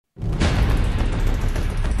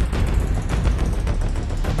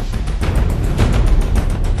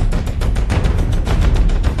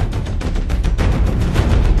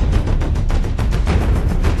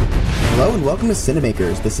welcome to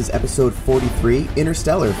Cinemakers. This is episode 43,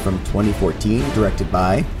 Interstellar from 2014, directed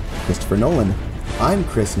by Christopher Nolan. I'm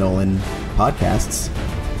Chris Nolan, podcasts.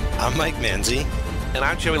 I'm Mike Manzi. And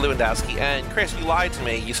I'm Joey Lewandowski. And Chris, you lied to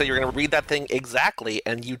me. You said you were going to read that thing exactly,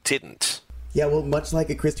 and you didn't. Yeah, well, much like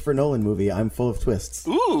a Christopher Nolan movie, I'm full of twists.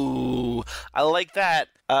 Ooh, I like that.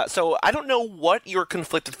 So I don't know what your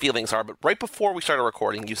conflicted feelings are, but right before we started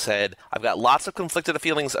recording, you said, I've got lots of conflicted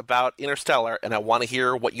feelings about Interstellar, and I want to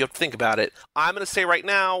hear what you have to think about it. I'm going to say right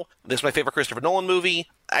now, this is my favorite Christopher Nolan movie.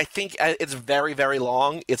 I think it's very, very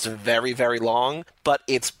long. It's very, very long, but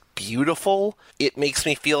it's beautiful. It makes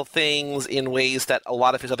me feel things in ways that a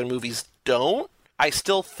lot of his other movies don't. I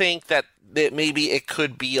still think that maybe it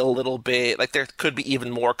could be a little bit, like there could be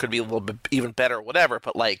even more, could be a little bit even better, whatever,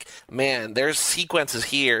 but like, man, there's sequences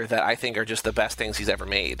here that I think are just the best things he's ever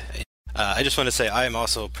made. I just want to say I am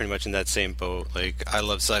also pretty much in that same boat. Like, I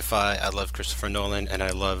love sci-fi, I love Christopher Nolan, and I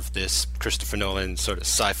love this Christopher Nolan sort of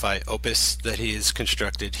sci-fi opus that he has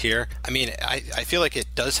constructed here. I mean, I feel like it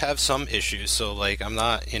does have some issues, so like I'm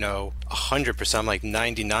not, 100%, I'm like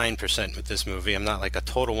 99% with this movie. I'm not like a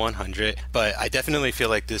total 100, but I definitely feel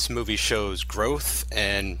like this movie shows growth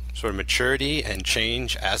and sort of maturity and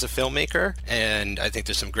change as a filmmaker, and I think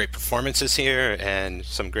there's some great performances here and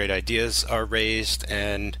some great ideas are raised,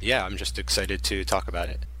 and yeah, I'm just excited to talk about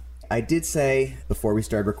it. I did say before we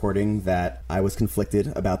started recording that I was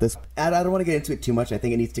conflicted about this. I don't want to get into it too much. I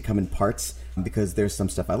think it needs to come in parts because there's some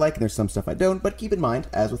stuff I like and there's some stuff I don't. But keep in mind,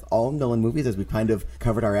 as with all Nolan movies, as we kind of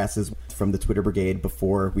covered our asses from the Twitter brigade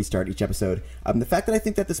before we start each episode, the fact that I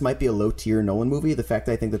think that this might be a low-tier Nolan movie, the fact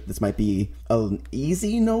that I think that this might be an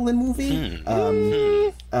easy Nolan movie,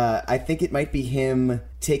 I think it might be him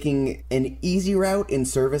taking an easy route in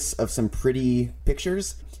service of some pretty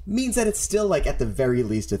pictures, means that it's still, like, at the very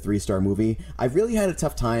least a 3-star movie. I've really had a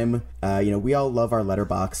tough time, we all love our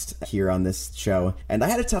Letterboxd here on this show, and I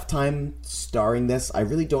had a tough time starring this. I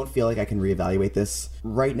really don't feel like I can reevaluate this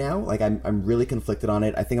right now. Like, I'm really conflicted on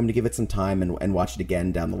it. I think I'm gonna give it some time and watch it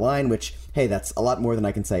again down the line, which, hey, that's a lot more than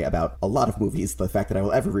I can say about a lot of movies, the fact that I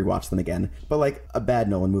will ever rewatch them again. But, like, a bad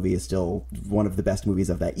Nolan movie is still one of the best movies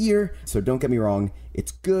of that year, so don't get me wrong,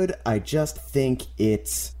 it's good. I just think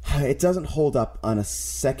it doesn't hold up on a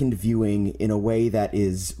second viewing in a way that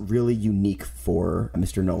is really unique for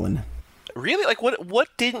Mr. Nolan. Really? Like, what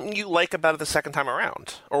didn't you like about it the second time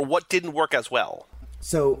around? Or what didn't work as well?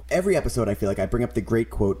 So every episode, I feel like I bring up the great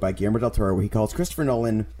quote by Guillermo del Toro where he calls Christopher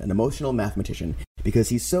Nolan an emotional mathematician because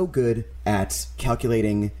he's so good at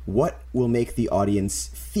calculating what will make the audience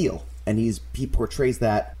feel. And he portrays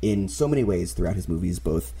that in so many ways throughout his movies,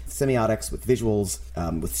 both semiotics, with visuals,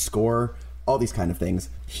 with score, all these kind of things.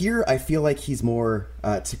 Here, I feel like he's more,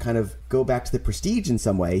 to kind of go back to the Prestige in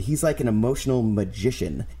some way, he's like an emotional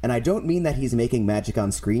magician. And I don't mean that he's making magic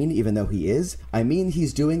on screen, even though he is. I mean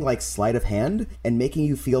he's doing like sleight of hand and making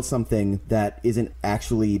you feel something that isn't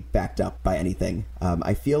actually backed up by anything.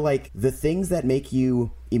 I feel like the things that make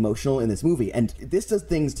you emotional in this movie, and this does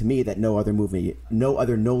things to me that no other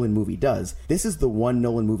Nolan movie does. This is the one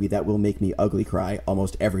Nolan movie that will make me ugly cry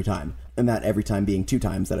almost every time. And that every time being 2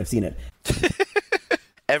 times that I've seen it.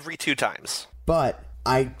 Every 2 times. But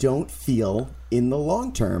I don't feel, in the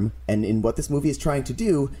long term, and in what this movie is trying to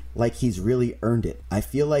do, like he's really earned it. I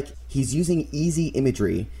feel like he's using easy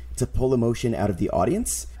imagery to pull emotion out of the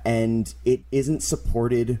audience, and it isn't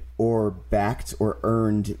supported or backed or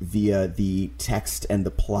earned via the text and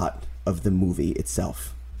the plot of the movie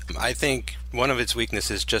itself. I think one of its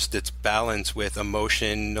weaknesses is just its balance with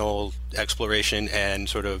emotional exploration and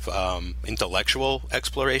sort of intellectual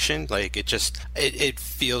exploration. Like, it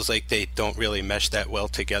feels like they don't really mesh that well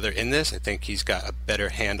together in this. I think he's got a better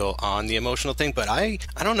handle on the emotional thing, but I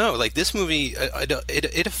don't know, like this movie,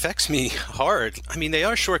 it affects me hard. I mean, they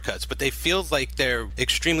are shortcuts, but they feel like they're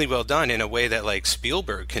extremely well done in a way that like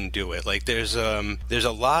Spielberg can do it. Like there's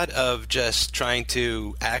a lot of just trying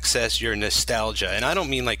to access your nostalgia, and I don't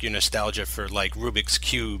mean like your nostalgia for like Rubik's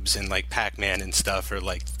Cubes and like Pac-Man and stuff, or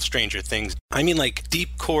like Stranger Things. I mean like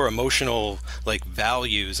deep core emotional like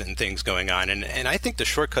values and things going on, and I think the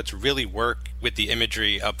shortcuts really work with the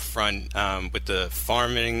imagery up front, with the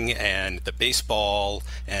farming and the baseball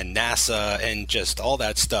and NASA and just all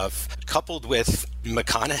that stuff, coupled with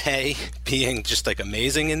McConaughey being just like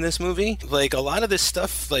amazing in this movie. Like a lot of this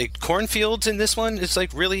stuff, like cornfields in this one, is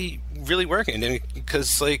like really, really working, and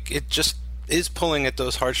because like it just is pulling at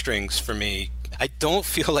those heartstrings for me. I don't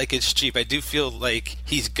feel like it's cheap. I do feel like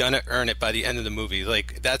he's gonna earn it by the end of the movie.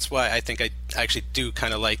 Like, that's why I think I actually do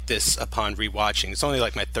kind of like this upon rewatching. It's only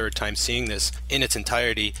like my third time seeing this in its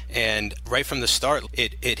entirety, and right from the start,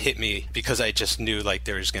 it hit me because I just knew like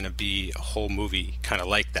there was gonna be a whole movie kind of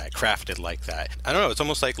like that, crafted like that. I don't know. It's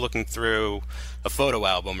almost like looking through a photo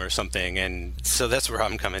album or something, and so that's where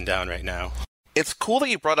I'm coming down right now. It's cool that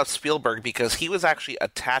you brought up Spielberg because he was actually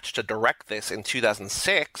attached to direct this in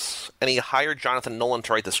 2006, and he hired Jonathan Nolan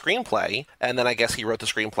to write the screenplay, and then I guess he wrote the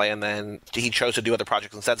screenplay, and then he chose to do other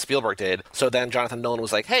projects instead. Spielberg did. So then Jonathan Nolan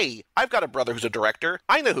was like, hey, I've got a brother who's a director.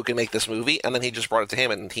 I know who can make this movie. And then he just brought it to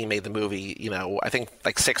him, and he made the movie, you know, I think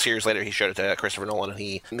like 6 years later he showed it to Christopher Nolan, and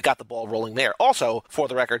he got the ball rolling there. Also, for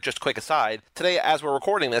the record, just quick aside, today as we're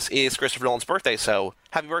recording this is Christopher Nolan's birthday, so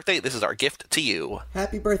happy birthday. This is our gift to you.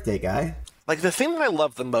 Happy birthday, guy. Like, the thing that I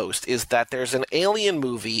love the most is that there's an alien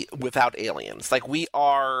movie without aliens. Like,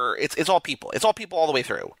 it's all people. It's all people all the way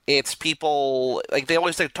through. It's people, like, they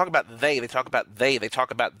always talk about they talk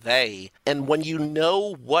about they. And when you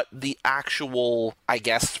know what the actual, I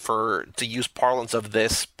guess, to use parlance of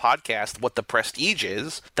this podcast, what the prestige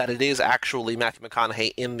is, that it is actually Matthew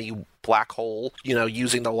McConaughey in the black hole, you know,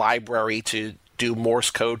 using the library to do Morse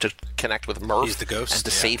code to connect with Murph. He's the ghost. And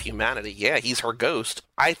to save humanity. Yeah, he's her ghost.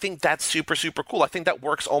 I think that's super, super cool. I think that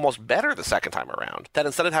works almost better the second time around. That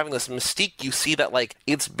instead of having this mystique, you see that, like,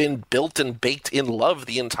 it's been built and baked in love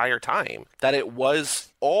the entire time. That it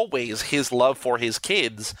was always his love for his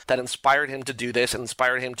kids that inspired him to do this and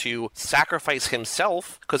inspired him to sacrifice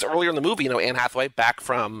himself. Because earlier in the movie, you know, Anne Hathaway, back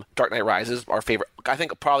from Dark Knight Rises, our favorite, I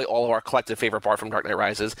think probably all of our collective favorite part from Dark Knight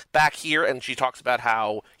Rises, back here, and she talks about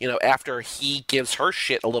how, you know, after he gives her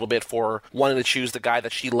shit a little bit for wanting to choose the guy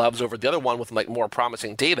that she loves over the other one with, like, more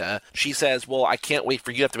promising data, she says, well, I can't wait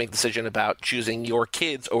for you to have to make a decision about choosing your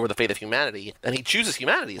kids over the fate of humanity. And he chooses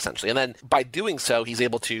humanity, essentially. And then by doing so, he's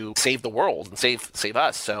able to save the world and save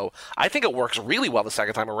us. So I think it works really well the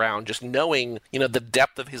second time around, just knowing, you know, the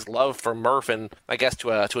depth of his love for Murph and, I guess,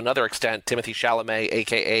 to another extent, Timothée Chalamet,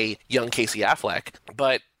 a.k.a. young Casey Affleck.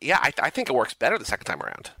 But yeah, I think it works better the second time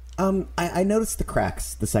around. I noticed the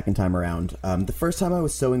cracks the second time around. The first time I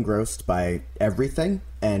was so engrossed by everything,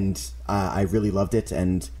 and I really loved it,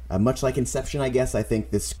 and much like Inception, I guess, I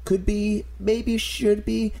think this could be, maybe should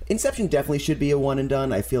be. Inception definitely should be a one and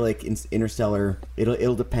done. I feel like Interstellar,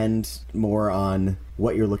 it'll depend more on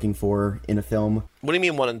what you're looking for in a film. What do you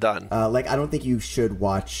mean one and done? Like, I don't think you should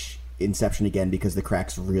watch Inception again because the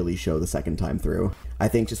cracks really show the second time through. I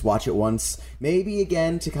think just watch it once, maybe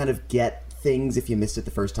again to kind of get things if you missed it the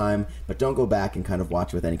first time, but don't go back and kind of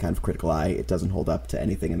watch it with any kind of critical eye. It doesn't hold up to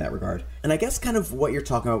anything in that regard. And I guess kind of what you're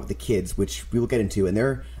talking about with the kids, which we will get into, and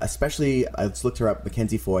they're especially, I just looked her up,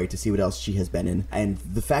 Mackenzie Foy, to see what else she has been in, and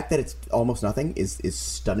the fact that it's almost nothing is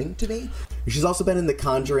stunning to me. She's also been in The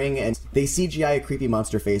Conjuring, and they CGI a creepy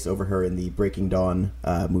monster face over her in the Breaking Dawn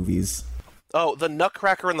movies. Oh, the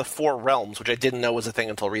Nutcracker in the Four Realms, which I didn't know was a thing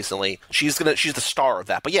until recently. She's the star of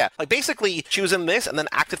that. But yeah, like, basically she was in this and then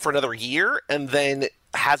acted for another year and then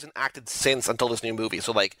hasn't acted since until this new movie.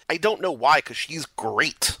 So, like, I don't know why, because she's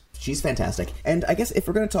great. She's fantastic. And I guess if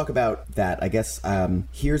we're going to talk about that, I guess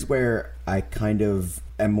here's where I kind of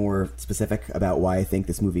am more specific about why I think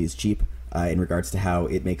this movie is cheap in regards to how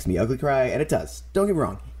it makes me ugly cry. And it does. Don't get me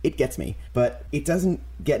wrong. It gets me, but it doesn't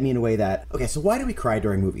get me in a way that, okay, so why do we cry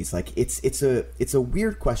during movies? Like, it's a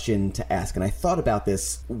weird question to ask, and I thought about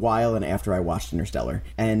this while and after I watched Interstellar,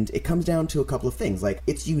 and it comes down to a couple of things. Like,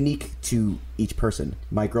 it's unique to each person.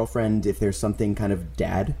 My girlfriend, if there's something kind of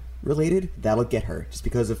dad related, that'll get her, just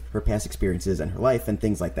because of her past experiences and her life and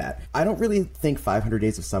things like that. I don't really think 500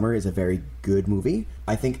 Days of Summer is a very good movie.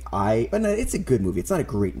 But no, it's a good movie. It's not a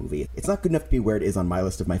great movie. It's not good enough to be where it is on my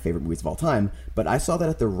list of my favorite movies of all time, but I saw that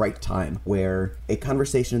at the right time, where a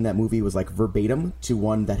conversation in that movie was like verbatim to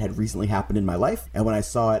one that had recently happened in my life, and when I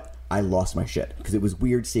saw it, I lost my shit, because it was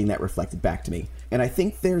weird seeing that reflected back to me. And I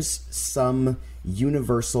think there's some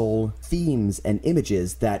universal themes and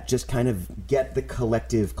images that just kind of get the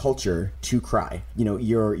collective culture to cry. You know,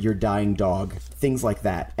 your dying dog, things like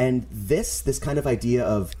that. And this kind of idea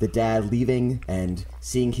of the dad leaving and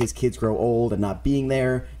seeing his kids grow old and not being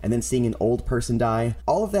there, and then seeing an old person die,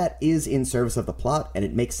 all of that is in service of the plot, and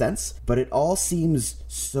it makes sense, but it all seems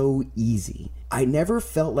so easy. I never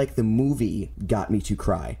felt like the movie got me to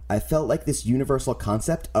cry. I felt like this universal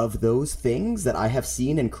concept of those things that I have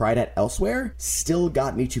seen and cried at elsewhere still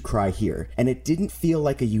got me to cry here. And it didn't feel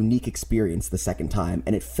like a unique experience the second time.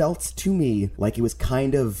 And it felt to me like it was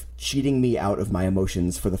kind of cheating me out of my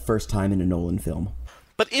emotions for the first time in a Nolan film.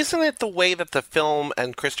 But isn't it the way that the film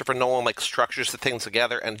and Christopher Nolan structures the things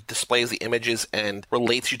together and displays the images and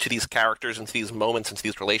relates you to these characters and to these moments and to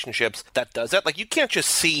these relationships that does that? You can't just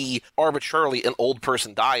see arbitrarily an old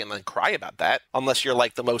person die and then cry about that unless you're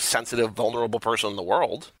the most sensitive, vulnerable person in the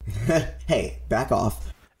world. Hey, back off.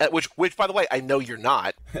 Which, by the way, I know you're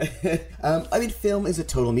not. Film is a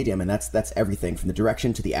total medium, and that's everything from the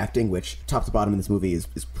direction to the acting, which top to bottom in this movie is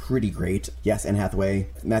pretty great. Yes, Anne Hathaway,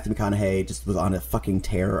 Matthew McConaughey just was on a fucking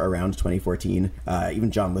tear around 2014. Even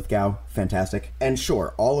John Lithgow, fantastic. And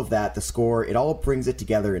sure, all of that, the score, it all brings it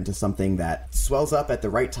together into something that swells up at the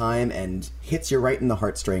right time and hits you right in the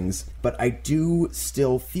heartstrings. But I do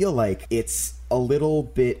still feel like it's a little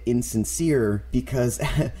bit insincere because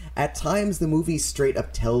at times the movie straight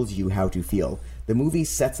up tells you how to feel. The movie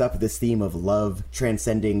sets up this theme of love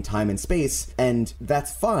transcending time and space, and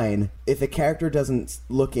that's fine if a character doesn't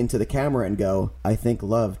look into the camera and go, I think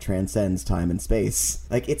love transcends time and space.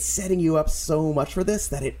 It's setting you up so much for this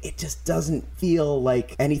that it just doesn't feel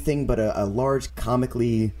like anything but a large,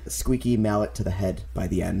 comically squeaky mallet to the head by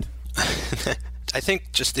the end. I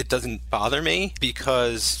think just it doesn't bother me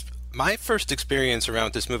because my first experience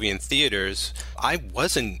around this movie in theaters, I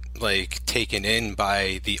wasn't taken in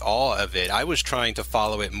by the awe of it. I was trying to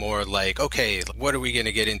follow it more okay, what are we going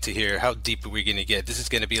to get into here? How deep are we going to get? This is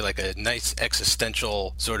going to be a nice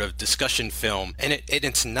existential sort of discussion film. And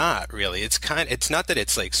it's not really. It's not that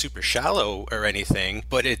it's super shallow or anything,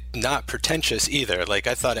 but it's not pretentious either. I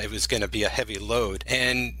thought it was going to be a heavy load.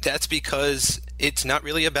 And that's because it's not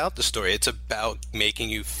really about the story. It's about making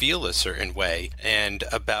you feel a certain way and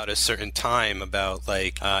about a certain time, about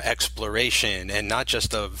exploration, and not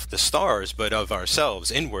just of the stars, but of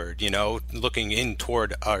ourselves inward, looking in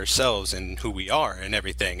toward ourselves and who we are and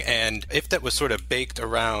everything. And if that was sort of baked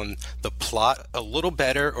around the plot a little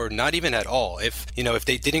better, or not even at all, if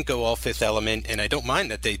they didn't go all Fifth Element, and I don't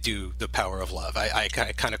mind that they do The Power of Love. I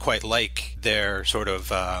kind of quite like their sort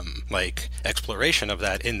of exploration of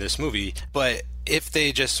that in this movie. But if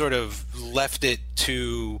they just sort of left it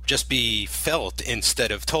to just be felt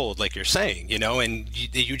instead of told, like you're saying, and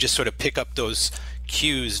you just sort of pick up those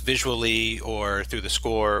cues visually or through the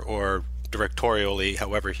score or directorially,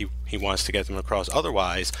 however he wants to get them across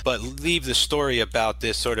otherwise, but leave the story about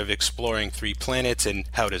this sort of exploring three planets and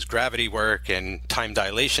how does gravity work and time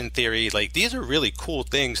dilation theory. These are really cool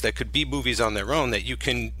things that could be movies on their own that you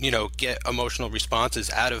can, get emotional responses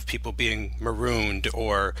out of people being marooned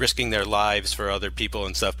or risking their lives for other people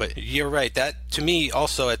and stuff. But you're right, that to me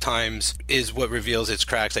also at times is what reveals its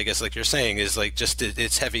cracks, I guess, like you're saying, is just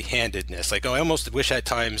its heavy-handedness. I almost wish at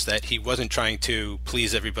times that he wasn't trying to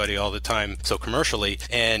please everybody all the time so commercially,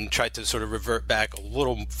 and tried to sort of revert back a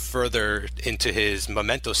little further into his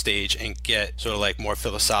Memento stage and get sort of more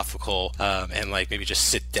philosophical, and maybe just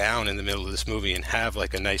sit down in the middle of this movie and have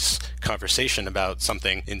a nice conversation about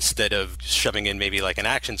something instead of shoving in maybe an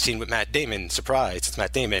action scene with Matt Damon. Surprise, it's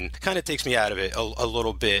Matt Damon. Kind of takes me out of it a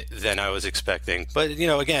little bit than I was expecting. But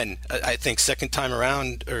again, I think second time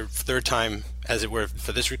around, or third time as it were,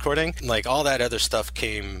 for this recording, all that other stuff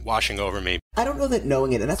came washing over me. I don't know that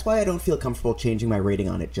knowing it, and that's why I don't feel comfortable changing my rating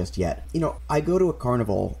on it just yet. I go to a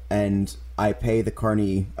carnival and I pay the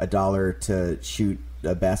carny $1 to shoot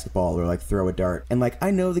a basketball or throw a dart, and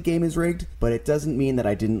I know the game is rigged, but it doesn't mean that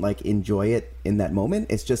I didn't enjoy it in that moment.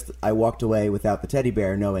 It's just I walked away without the teddy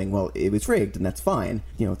bear knowing, well, it was rigged and that's fine.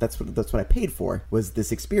 That's what I paid for, was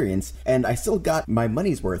this experience, and I still got my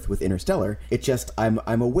money's worth with Interstellar. It just I'm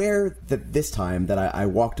aware that this time that I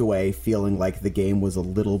walked away feeling like the game was a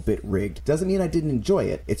little bit rigged. Doesn't mean I didn't enjoy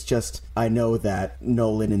it. It's just I know that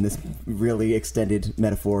Nolan in this really extended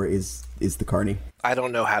metaphor is the carny. I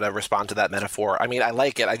don't know how to respond to that metaphor. I mean, I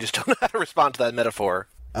like it. I just don't know how to respond to that metaphor.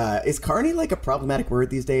 Is carny a problematic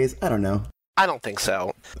word these days? I don't know. I don't think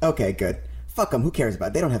so. Okay, good. Fuck them. Who cares about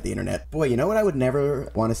it? They don't have the internet. Boy, you know what I would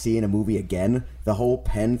never want to see in a movie again? The whole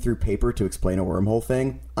pen through paper to explain a wormhole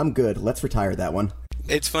thing. I'm good. Let's retire that one.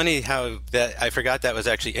 It's funny how that I forgot that was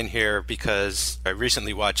actually in here because I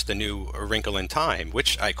recently watched the new A Wrinkle in Time,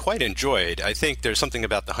 which I quite enjoyed. I think there's something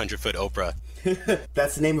about the 100-Foot Oprah.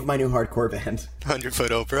 That's the name of my new hardcore band.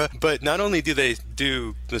 100-Foot Oprah. But not only do they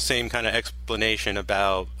do the same kind of explanation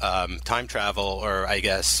about time travel, or I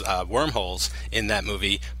guess wormholes in that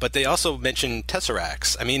movie, but they also mention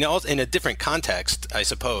tesseracts. I mean, in a different context, I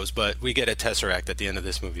suppose, but we get a tesseract at the end of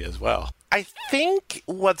this movie as well. I think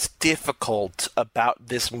what's difficult about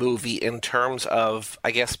this movie in terms of,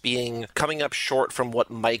 I guess, coming up short from what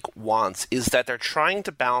Mike wants is that they're trying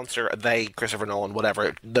to balance, or they, Christopher Nolan,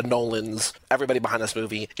 whatever, the Nolans, everybody behind this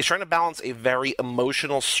movie, is trying to balance a very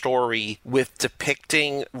emotional story with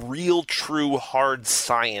depicting real, true, hard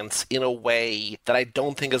science in a way that I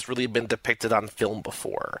don't think has really been depicted on film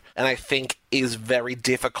before. And I think is very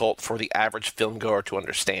difficult for the average filmgoer to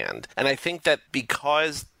understand. And I think that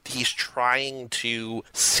because he's trying to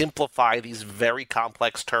simplify these very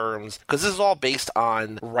complex terms, because this is all based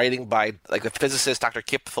on writing by like the physicist Dr.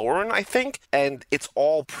 Kip Thorne, I think, and it's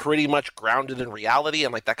all pretty much grounded in reality,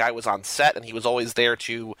 and like that guy was on set and he was always there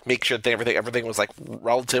to make sure that everything was like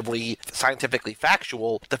relatively scientifically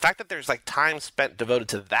factual. The fact that there's like time spent devoted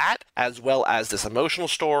to that, as well as this emotional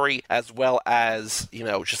story, as well as, you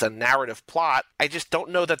know, just a narrative plot, I just don't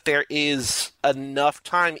know that there is enough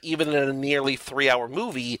time, even in a nearly 3-hour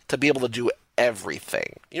movie, to be able to do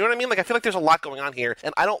everything. You know what I mean? Like, I feel like there's a lot going on here,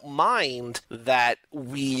 and I don't mind that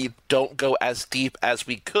we don't go as deep as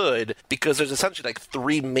we could, because there's essentially like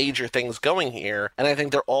 3 major things going here, and I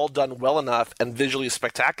think they're all done well enough and visually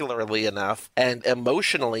spectacularly enough and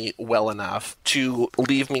emotionally well enough to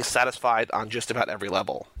leave me satisfied on just about every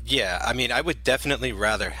level. Yeah, I mean, I would definitely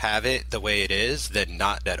rather have it the way it is than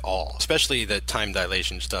not at all, especially the time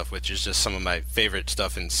dilation stuff, which is just some of my favorite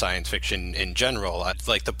stuff in science fiction in general. I'd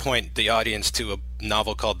like to point the audience to a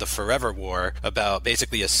novel called The Forever War, about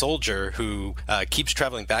basically a soldier who keeps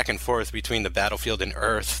traveling back and forth between the battlefield and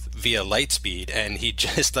Earth via light speed, and he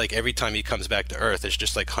just, like, every time he comes back to Earth, it's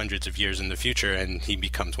just like hundreds of years in the future, and he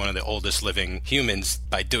becomes one of the oldest living humans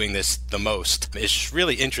by doing this the most. It's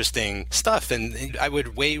really interesting stuff, and I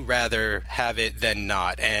would way rather have it than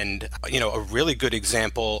not. And, you know, a really good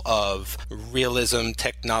example of realism,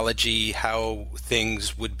 technology, how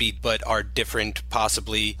things would be but are different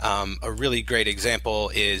possibly, a really great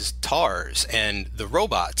example is TARS and the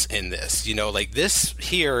robots in this. You know, like this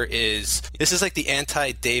is like the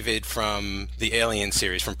anti-David from the Alien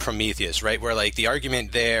series, from Prometheus, right? Where like the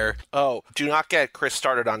argument there... Oh, do not get Chris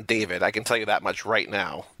started on David. I can tell you that much right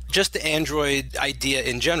now. Just the android idea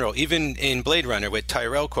in general, even in Blade Runner with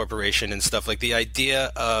Tyrell Corporation and stuff, like the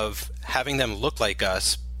idea of having them look like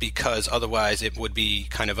us, because otherwise it would be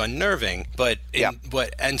kind of unnerving. But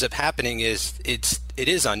what ends up happening is it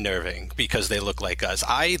is unnerving because they look like us.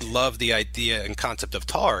 I love the idea and concept of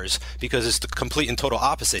TARS because it's the complete and total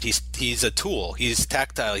opposite. He's a tool. He's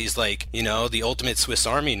tactile. He's like, you know, the ultimate Swiss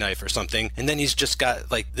Army knife or something. And then he's just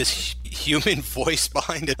got like this human voice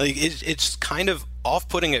behind it. Like it's kind of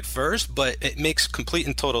off-putting at first, but it makes complete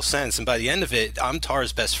and total sense. And by the end of it, I'm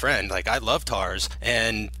Tar's best friend. Like, I love TARS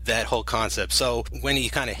and that whole concept. So when he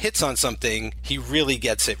kind of hits on something, he really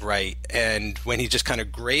gets it right. And when he just kind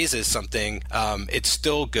of grazes something, it's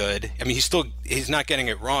still good. I mean, he's not getting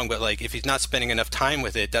it wrong, but like if he's not spending enough time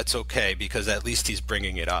with it, that's okay, because at least he's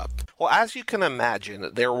bringing it up. Well, as you can imagine,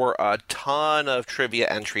 there were a ton of trivia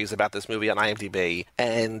entries about this movie on IMDb,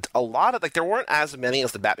 and a lot of, like, there weren't as many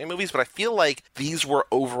as the Batman movies, but I feel like these were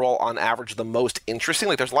overall, on average, the most interesting.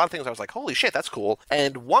 Like, there's a lot of things I was like, holy shit, that's cool.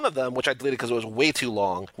 And one of them, which I deleted because it was way too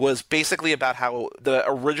long, was basically about how the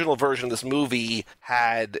original version of this movie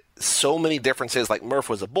had so many differences. Like, Murph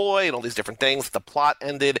was a boy and all these different things. The plot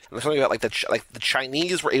ended, and there's something about like the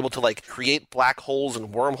Chinese were able to like create black holes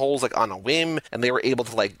and wormholes like on a whim, and they were able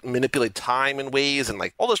to like manipulate time in ways and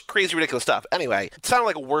like all this crazy ridiculous stuff. Anyway, it sounded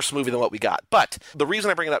like a worse movie than what we got. But the reason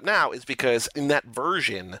I bring it up now is because in that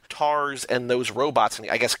version, TARS and those robots, and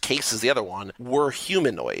I guess Case is the other one, were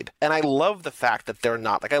humanoid. And I love the fact that they're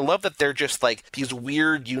not. Like, I love that they're just like these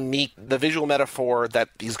weird, unique, the visual metaphor that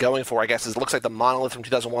he's going for, I guess, is it looks like the monolith from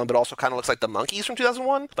 2001, but also kind of looks like the monkeys from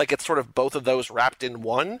 2001. Like, it's sort of both of those wrapped in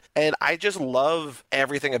one. And I just love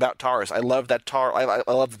everything about TARS. I love that I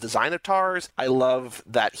love the design of TARS. I love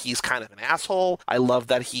that he's kind of an asshole. I love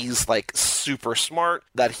that he's like super smart,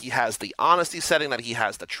 that he has the honesty setting, that he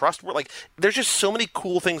has the trust. Like, there's just so many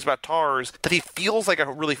cool things about TARS that he feels like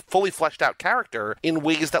a really fully fleshed out character in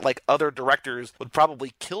ways that like other directors would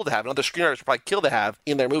probably kill to have, and other screenwriters would probably kill to have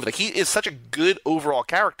in their movie. Like, he is such a good overall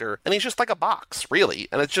character, and he's just like a box, really.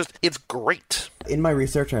 And it's great. In my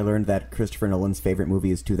research, I learned that Christopher Nolan's favorite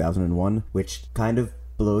movie is 2001, which kind of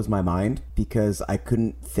blows my mind because I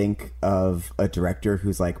couldn't think of a director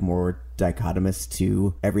who's like more dichotomous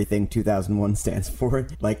to everything 2001 stands for.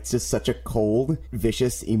 Like, it's just such a cold,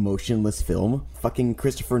 vicious, emotionless film. Fucking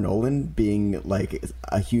Christopher Nolan being like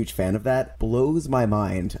a huge fan of that blows my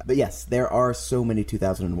mind. But yes, there are so many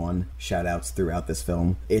 2001 shout outs throughout this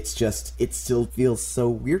film. It's just, it still feels so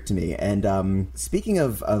weird to me. And speaking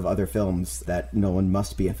of other films that Nolan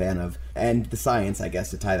must be a fan of, And the science, I guess,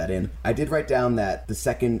 to tie that in. I did write down that the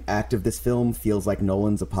second act of this film feels like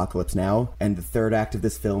Nolan's Apocalypse Now, and the third act of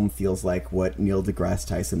this film feels like what Neil deGrasse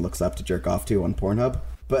Tyson looks up to jerk off to on Pornhub.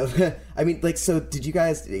 But, I mean, like, so did you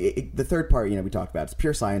guys, the third part, we talked about, it's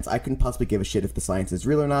pure science. I couldn't possibly give a shit if the science is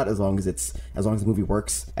real or not, as long as the movie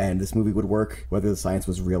works, and this movie would work, whether the science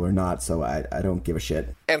was real or not, so I don't give a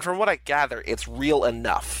shit. And from what I gather, it's real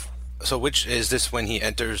enough. So which, is this when he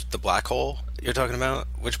enters the black hole you're talking about?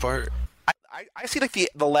 Which part? I see like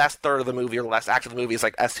the last third of the movie or the last act of the movie is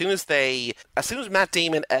like as soon as Matt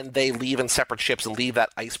Damon and they leave in separate ships and leave that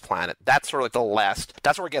ice planet, that's sort of like the last,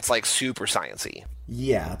 that's where it gets like super science-y.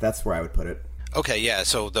 Yeah, that's where I would put it. Okay, yeah,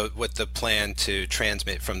 so with the plan to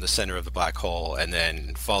transmit from the center of the black hole and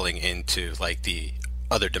then falling into like the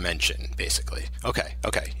other dimension, basically. Okay,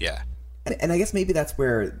 yeah. And I guess maybe that's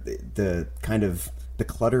where the kind of the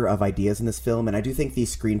clutter of ideas in this film, and I do think the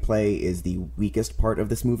screenplay is the weakest part of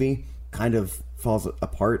this movie, kind of falls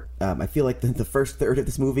apart. I feel like the first third of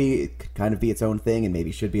this movie could kind of be its own thing and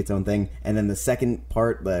maybe should be its own thing. And then the second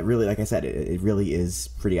part, really, like I said, it really is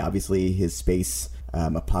pretty obviously his space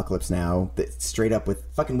Apocalypse Now. Straight up with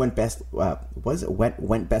fucking Went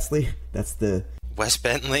Besley? That's the... Wes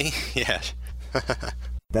Bentley? Yeah.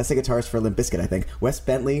 That's the guitarist for Limp Bizkit, I think. Wes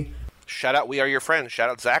Bentley. Shout out We Are Your Friends. Shout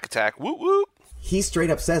out Zack Attack. Woo woo. He straight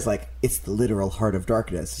up says, like, it's the literal heart of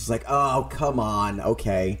darkness. It's like, oh, come on.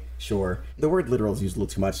 Okay, sure. The word literal is used a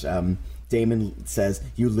little too much. Damon says,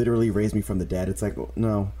 you literally raised me from the dead. It's like, well,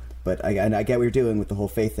 no. But I get what you're doing with the whole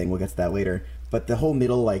faith thing. We'll get to that later. But the whole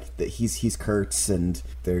middle, like, he's Kurtz, and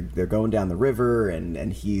they're going down the river,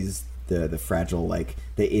 and he's the fragile, like,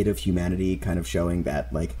 the id of humanity, kind of showing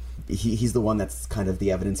that, like, he's the one that's kind of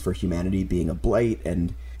the evidence for humanity being a blight,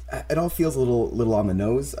 and... It all feels a little on the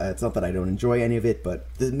nose. It's not that I don't enjoy any of it,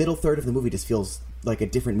 but the middle third of the movie just feels like a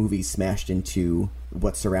different movie smashed into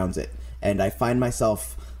what surrounds it. And I find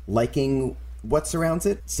myself liking what surrounds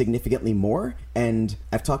it significantly more. And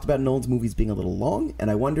I've talked about Nolan's movies being a little long,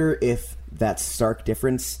 and I wonder if that stark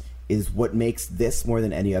difference is what makes this, more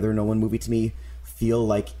than any other Nolan movie to me, feel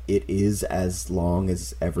like it is as long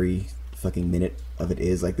as every fucking minute of it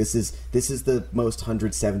is. Like, this is the most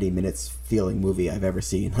 170 minutes feeling movie I've ever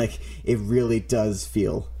seen. Like, it really does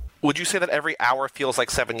feel. Would you say that every hour feels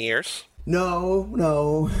like 7 years?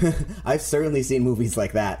 No. I've certainly seen movies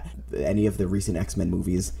like that, any of the recent X-Men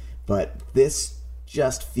movies, but this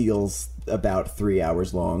just feels about 3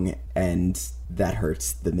 hours long, and that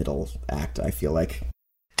hurts the middle act, I feel like.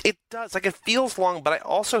 It does. Like, it feels long, but I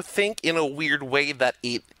also think in a weird way that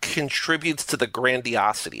it contributes to the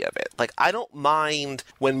grandiosity of it. Like, I don't mind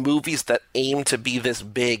when movies that aim to be this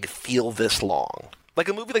big feel this long. Like,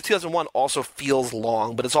 a movie like 2001 also feels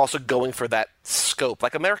long, but it's also going for that scope.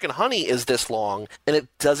 Like, American Honey is this long, and it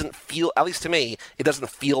doesn't feel, at least to me, it doesn't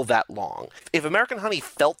feel that long. If American Honey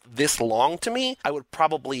felt this long to me, I would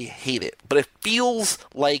probably hate it. But it feels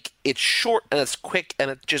like it's short and it's quick, and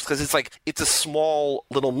it just, because it's like, it's a small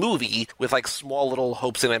little movie with like small little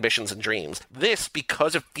hopes and ambitions and dreams. This,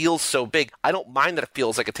 because it feels so big, I don't mind that it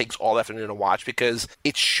feels like it takes all afternoon to watch, because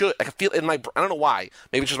it should, like, I feel in my, I don't know why,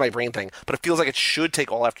 maybe it's just my brain thing, but it feels like it should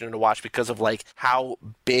take all afternoon to watch because of like how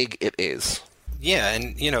big it is. Yeah,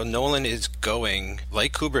 and Nolan is going,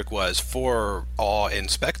 like Kubrick was, for awe and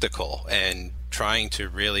spectacle, and trying to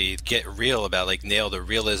really get real about, like, nail the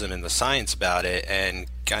realism and the science about it, and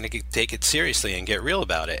kind of take it seriously and get real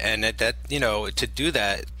about it. And that to do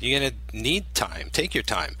that, you're going to need time. Take your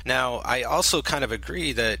time. Now, I also kind of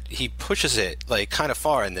agree that he pushes it, like, kind of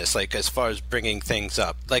far in this, like, as far as bringing things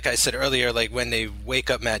up. Like I said earlier, like, when they wake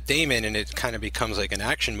up Matt Damon and it kind of becomes like an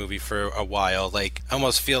action movie for a while, like, I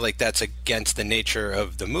almost feel like that's against the nature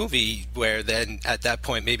of the movie, where then at that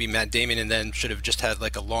point, maybe Matt Damon and them should have just had,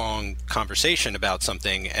 like, a long conversation about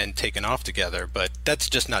something and taken off together. But that's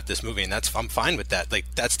just not this movie, and I'm fine with that. Like,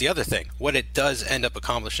 that's the other thing. What it does end up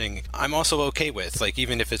accomplishing, I'm also okay with, like,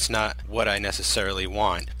 even if it's not what I necessarily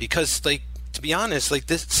want. Because, like, to be honest, like,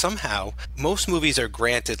 this, somehow, most movies are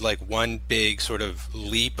granted, like, one big sort of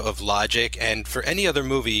leap of logic, and for any other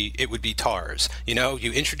movie, it would be TARS.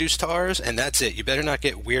 You introduce TARS, and that's it. You better not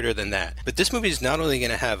get weirder than that. But this movie is not only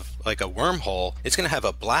going to have, like, a wormhole, it's going to have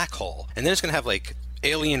a black hole, and then it's going to have, like,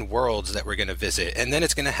 alien worlds that we're going to visit, and then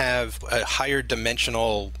it's going to have a higher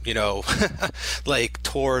dimensional, like,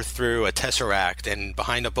 tour through a tesseract and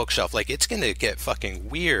behind a bookshelf. Like, it's going to get fucking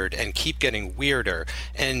weird and keep getting weirder.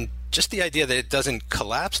 And just the idea that it doesn't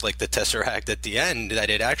collapse like the tesseract at the end, that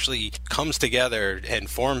it actually comes together and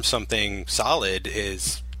forms something solid,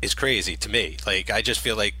 is is crazy to me. Like, I just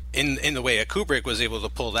feel like in the way a Kubrick was able to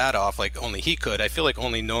pull that off, like only he could, I feel like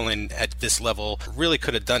only Nolan at this level really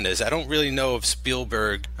could have done this. I don't really know if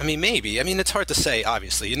Spielberg, I mean, maybe. I mean, it's hard to say,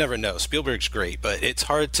 obviously. You never know. Spielberg's great, but it's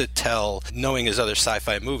hard to tell, knowing his other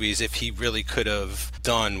sci-fi movies, if he really could have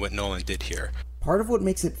done what Nolan did here. Part of what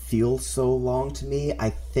makes it feel so long to me,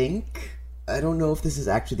 I don't know if this is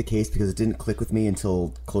actually the case because it didn't click with me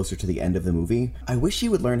until closer to the end of the movie. I wish he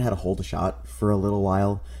would learn how to hold a shot for a little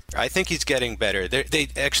while. I think he's getting better. They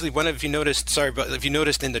actually, if you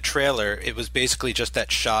noticed in the trailer, it was basically just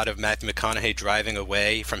that shot of Matthew McConaughey driving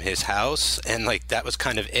away from his house, and like that was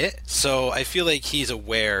kind of it. So I feel like he's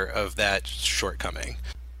aware of that shortcoming.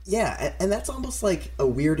 Yeah, and that's almost like a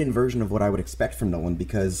weird inversion of what I would expect from Nolan,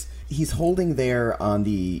 because he's holding there on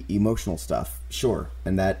the emotional stuff, sure,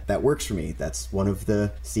 and that works for me. That's one of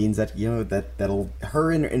the scenes that, that'll,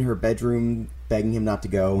 her in her bedroom begging him not to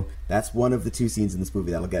go, that's one of the two scenes in this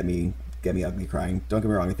movie that'll get me ugly crying. Don't get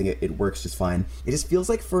me wrong, I think it works just fine. It just feels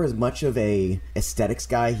like for as much of a aesthetics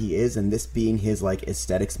guy he is, and this being his like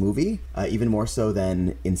aesthetics movie, even more so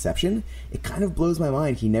than Inception, it kind of blows my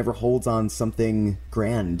mind he never holds on something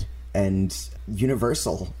grand and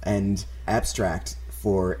universal and abstract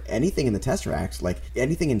for anything in the Tesseract, like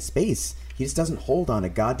anything in space. He just doesn't hold on a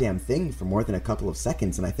goddamn thing for more than a couple of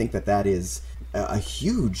seconds, and I think that is a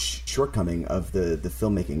huge shortcoming of the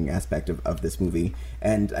filmmaking aspect of this movie.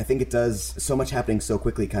 And I think it does, so much happening so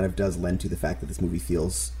quickly kind of does lend to the fact that this movie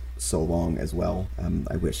feels so long as well.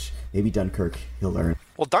 I wish maybe Dunkirk he'll learn.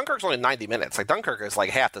 Well, Dunkirk's only 90 minutes. Like, Dunkirk is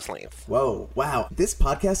like half this length. Whoa, wow. This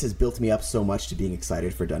podcast has built me up so much to being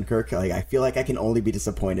excited for Dunkirk. Like, I feel like I can only be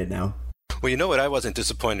disappointed now. Well, you know what I wasn't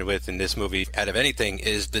disappointed with in this movie, out of anything,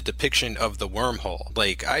 is the depiction of the wormhole.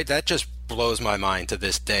 Like, that just blows my mind to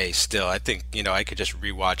this day still. I think, I could just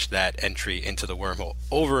rewatch that entry into the wormhole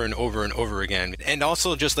over and over and over again. And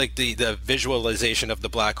also just like the visualization of the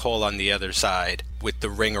black hole on the other side with the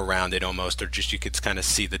ring around it almost, or just you could kind of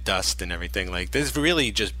see the dust and everything. Like, this is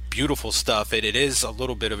really just beautiful stuff. It is a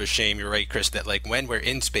little bit of a shame, you're right, Chris, that like when we're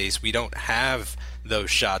in space, we don't have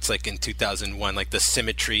those shots like in 2001, like the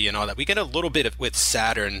symmetry and all that. We get a little bit with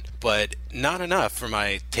Saturn, but not enough for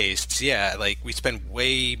my tastes. Yeah, like we spend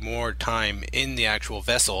way more time in the actual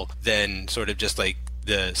vessel than sort of just like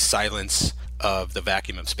the silence of the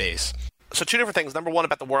vacuum of space. So two different things. Number one,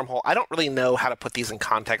 about the wormhole, I don't really know how to put these in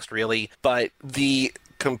context really, but the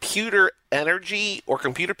computer energy or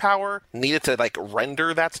computer power needed to like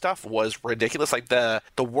render that stuff was ridiculous. Like the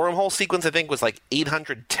wormhole sequence, I think, was like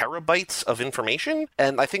 800 terabytes of information,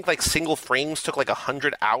 and I think like single frames took like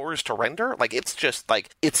 100 hours to render. Like, it's just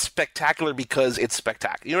like, it's spectacular because it's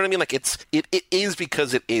spectacular. You know what I mean? Like, it is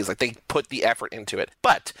because it is. Like, they put the effort into it.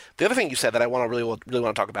 But the other thing you said that I want to really want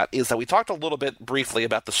to talk about is that we talked a little bit briefly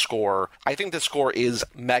about the score. I think the score is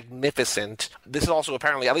magnificent. This is also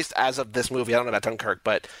apparently, at least as of this movie, I don't know about Dunkirk,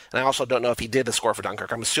 and I also don't know if he did the score for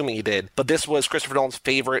Dunkirk. I'm assuming he did. But this was Christopher Nolan's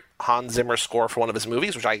favorite Hans Zimmer score for one of his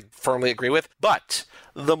movies, which I firmly agree with. But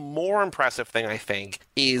the more impressive thing, I think,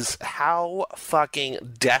 is how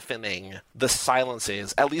fucking deafening the silence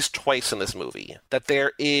is, at least twice in this movie. That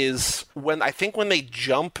there is, when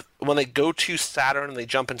they go to Saturn and they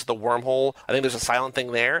jump into the wormhole, I think there's a silent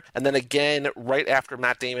thing there. And then again, right after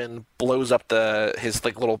Matt Damon blows up his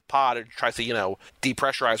like little pod and tries to,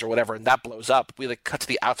 depressurize or whatever, and that blows up, we like cut to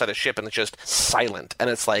the outside of the ship and it's just silent. And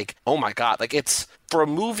it's like, oh my God, like it's, for a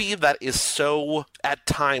movie that is so at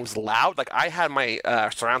times loud, like I had my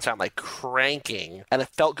surround sound like cranking, and it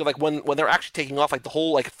felt good. Like when they're actually taking off, like the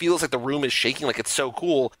whole like feels like the room is shaking, like it's so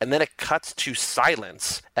cool. And then it cuts to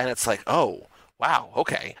silence, and it's like, oh wow,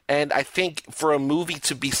 okay. And I think for a movie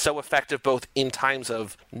to be so effective both in times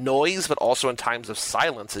of noise but also in times of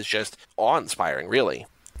silence is just awe-inspiring, really.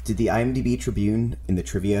 Did the IMDb Tribune in the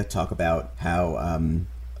trivia talk about how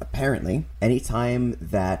apparently anytime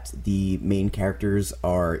that the main characters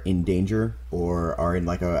are in danger or are in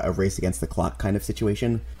like a race against the clock kind of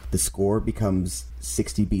situation, the score becomes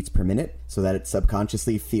 60 beats per minute so that it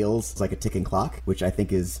subconsciously feels like a ticking clock, which I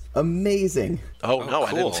think is amazing. Oh no,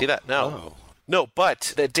 cool. I didn't see that. No. Oh. No,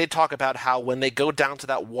 but they did talk about how when they go down to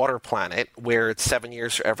that water planet where it's 7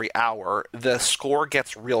 years for every hour, the score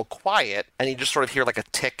gets real quiet and you just sort of hear like a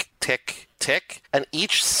tick, tick, tick. And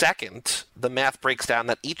each second, the math breaks down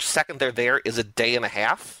that each second they're there is a day and a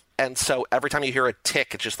half. And so every time you hear a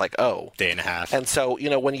tick, it's just like, oh. Day and a half. And so,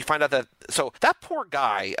 when you find out that... So that poor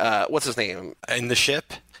guy, what's his name? In the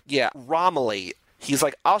ship? Yeah, Romilly. he's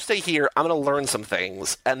like, I'll stay here, I'm going to learn some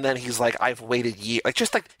things. And then he's like, I've waited years. Like,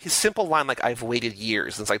 just like his simple line, like, I've waited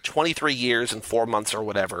years. And it's like 23 years and 4 months or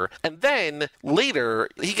whatever. And then later,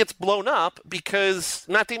 he gets blown up because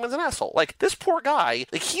Matt Damon's an asshole. Like, this poor guy,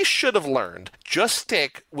 like, he should have learned, just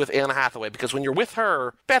stick with Anne Hathaway, because when you're with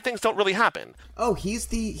her, bad things don't really happen. Oh, he's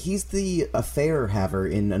the affair haver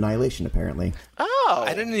in Annihilation, apparently. Oh.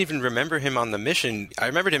 I didn't even remember him on the mission. I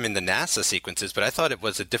remembered him in the NASA sequences, but I thought it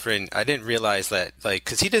was a different. I didn't realize that, like,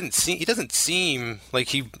 because he doesn't seem like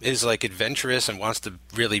he is like adventurous and wants to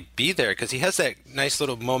really be there. Because he has that nice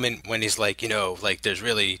little moment when he's like, like there's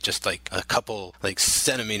really just like a couple like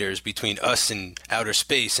centimeters between us and outer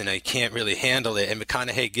space, and I can't really handle it. And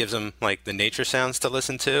McConaughey gives him like the nature sounds to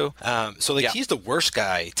listen to. So like he's the worst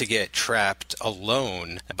guy to get trapped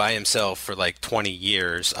alone by himself for like 20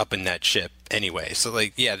 years up in that ship anyway. So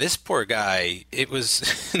like, yeah, this poor guy, it was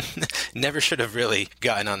never should have really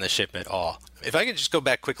gotten on the ship at all. If I could just go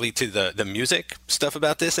back quickly to the music stuff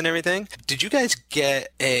about this and everything, did you guys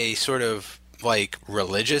get a sort of like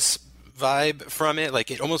religious vibe from it?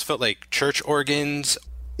 Like it almost felt like church organs.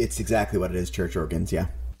 It's exactly what it is, church organs, yeah.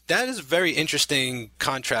 That is a very interesting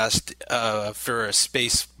contrast for a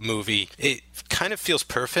space movie. It kind of feels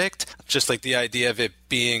perfect, just like the idea of it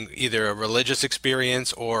being either a religious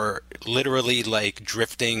experience or literally like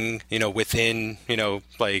drifting, within,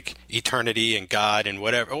 like eternity and God and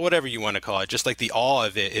whatever you want to call it. Just like the awe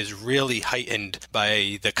of it is really heightened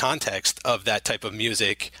by the context of that type of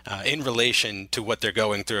music in relation to what they're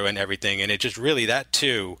going through and everything. And it just really, that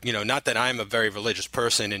too, not that I'm a very religious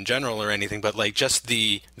person in general or anything, but like just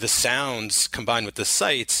the sounds combined with the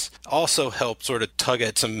sights also help sort of tug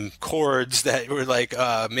at some chords that were like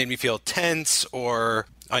made me feel tense or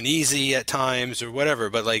uneasy at times or whatever,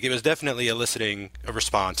 but like it was definitely eliciting a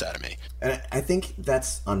response out of me. And I think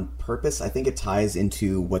that's on purpose. I think it ties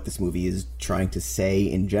into what this movie is trying to say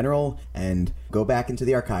in general. And go back into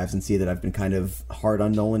the archives and see that I've been kind of hard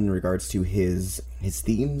on Nolan in regards to his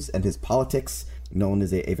themes and his politics. Nolan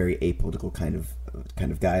is a very apolitical kind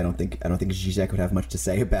of guy. I don't think Zizek would have much to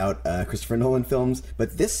say about Christopher Nolan films,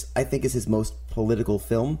 but this I think is his most political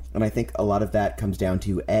film, and I think a lot of that comes down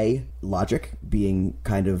to logic being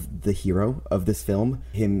kind of the hero of this film.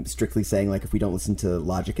 Him strictly saying, like, if we don't listen to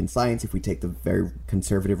logic and science, if we take the very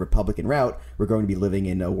conservative Republican route, we're going to be living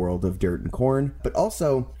in a world of dirt and corn. But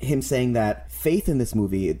also him saying that faith in this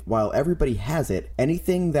movie, while everybody has it,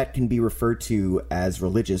 anything that can be referred to as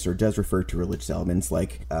religious or does refer to religious elements,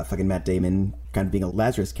 like fucking Matt Damon kind of being a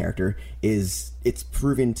Lazarus character, it's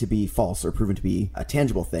proven to be false or proven to be a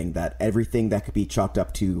tangible thing, that everything that could be chalked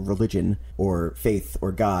up to religion or faith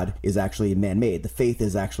or God is actually man-made. The faith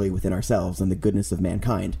is actually within ourselves and the goodness of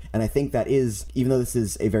mankind. And I think that is, even though this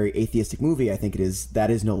is a very atheistic movie, I think that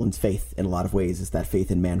is Nolan's faith in a lot of ways, is that faith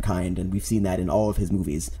in mankind. And we've seen that in all of his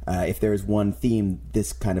movies. If there is one theme,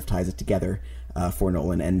 this kind of ties it together. For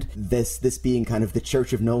Nolan, and this being kind of the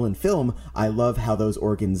Church of Nolan film, I love how those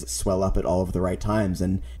organs swell up at all of the right times.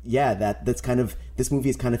 And yeah, that's kind of, this movie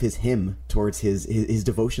is kind of his hymn towards his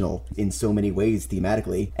devotional in so many ways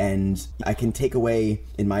thematically. And I can take away,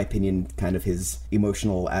 in my opinion, kind of his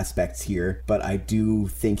emotional aspects here, but I do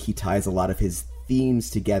think he ties a lot of his themes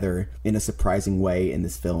together in a surprising way in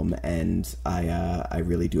this film, and I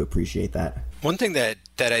really do appreciate that. One thing that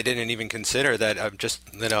I didn't even consider that I'm just,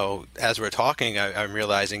 as we're talking, I'm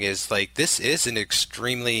realizing is, like, this is an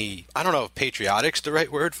extremely, I don't know if patriotic's the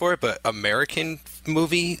right word for it, but American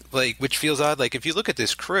movie, like, which feels odd. Like, if you look at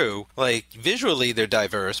this crew, like, visually they're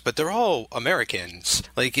diverse, but they're all Americans.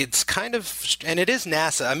 Like, it's kind of, and it is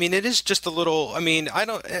NASA. I mean, it is just a little,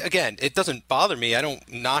 again, it doesn't bother me. I don't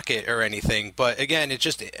knock it or anything, but again, it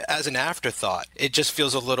just, as an afterthought, it just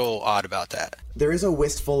feels a little odd about that. There is a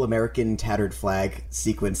wistful American tattered flag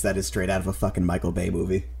sequence that is straight out of a fucking Michael Bay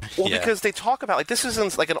movie. Well, yeah. Because they talk about, like, this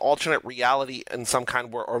isn't like an alternate reality in some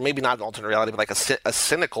kind, or maybe not an alternate reality, but like a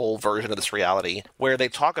cynical version of this reality, where they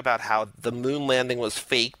talk about how the moon landing was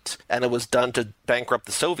faked and it was done to bankrupt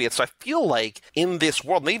the Soviets. So I feel like in this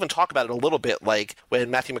world, and they even talk about it a little bit, like when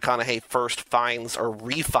Matthew McConaughey first finds or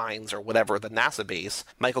refines or whatever the NASA base,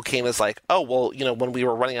 Michael Caine is like, oh, well, when we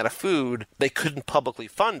were running out of food, they couldn't publicly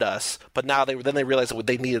fund us, but now then they realized that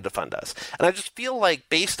they needed to fund us. And I just feel like,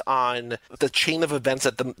 based on the chain of events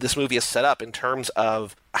that this movie is set up in terms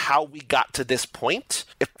of how we got to this point.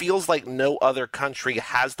 It feels like no other country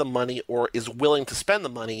has the money or is willing to spend the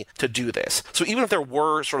money to do this. So even if there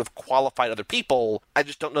were sort of qualified other people, I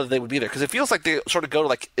just don't know that they would be there, because it feels like they sort of go to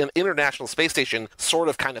like an international space station sort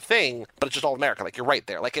of kind of thing, but it's just all America. Like, you're right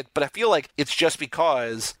there. Like, but I feel like it's just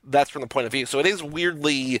because that's from the point of view. So it is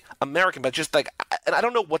weirdly American, but just like, and I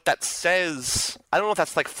don't know what that says. I don't know if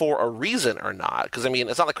that's like for a reason or not, because I mean,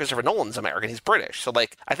 it's not like Christopher Nolan's American. He's British. So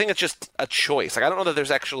like, I think it's just a choice. Like, I don't know that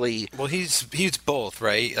there's actually... Well, he's both,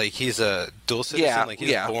 right? Like, he's a dual citizen. Like,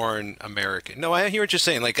 he's born American. No, I hear what you're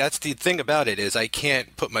saying. Like, that's the thing about it, is I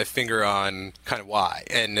can't put my finger on kind of why.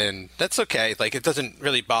 And then that's okay. Like, it doesn't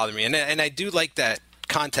really bother me. And I do like that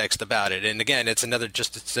context about it. And again, it's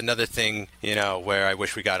another thing, you know, where I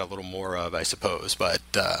wish we got a little more of, I suppose. But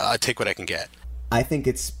I'll take what I can get. I think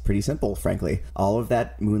it's pretty simple, frankly. All of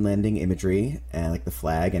that moon landing imagery, and like the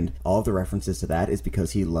flag and all of the references to that, is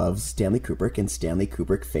because he loves Stanley Kubrick, and Stanley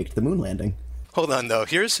Kubrick faked the moon landing. Hold on, though.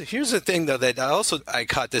 Here's the thing, though, that I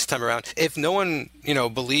caught this time around. If no one, you know,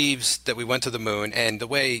 believes that we went to the moon, and the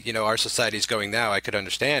way, you know, our society is going now, I could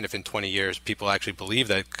understand if in 20 years people actually believe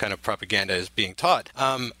that kind of propaganda is being taught.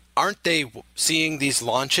 Aren't they seeing these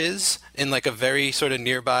launches in like a very sort of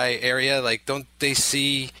nearby area? Like, don't they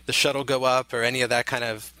see the shuttle go up or any of that kind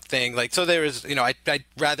of thing? Like, so there is, you know, I'd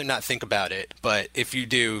rather not think about it. But if you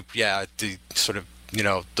do, yeah, the sort of, you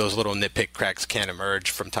know, those little nitpick cracks can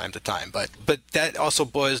emerge from time to time. But that also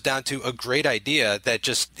boils down to a great idea that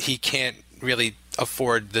just he can't really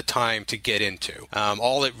afford the time to get into.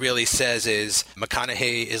 All it really says is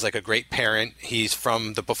McConaughey is like a great parent. He's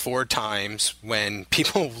from the before times when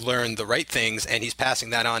people learned the right things, and he's passing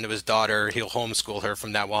that on to his daughter. He'll homeschool her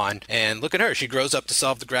from now on. And look at her. She grows up to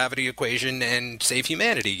solve the gravity equation and save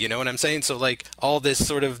humanity. You know what I'm saying? So like all this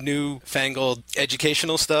sort of newfangled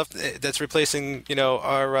educational stuff that's replacing, you know,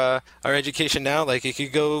 our education now, like it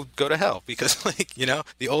could go to hell, because like, you know,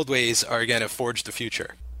 the old ways are going to forge the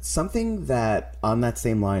future. Something that, on that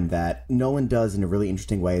same line, that Nolan does in a really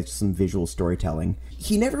interesting way is just some visual storytelling.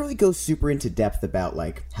 He never really goes super into depth about,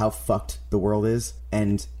 like, how fucked the world is,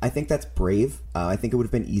 and I think that's brave. I think it would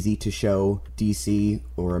have been easy to show DC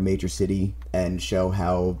or a major city and show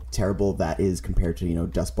how terrible that is compared to, you know,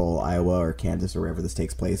 Dust Bowl, Iowa, or Kansas, or wherever this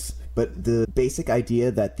takes place. But the basic idea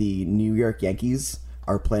that the New York Yankees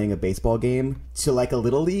are playing a baseball game to like a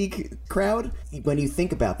little league crowd, when you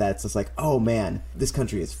think about that, it's just like, oh man, this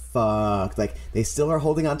country is fucked. Like, they still are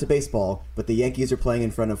holding on to baseball, but the Yankees are playing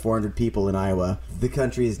in front of 400 people in Iowa. The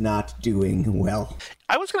country is not doing well.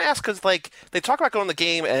 I was going to ask, because, like, they talk about going to the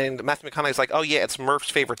game, and Matthew McConaughey's like, oh, yeah, it's Murph's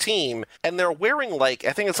favorite team, and they're wearing, like,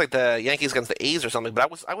 I think it's, like, the Yankees against the A's or something,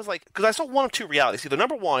 but I was like, because I saw one of two realities. Either,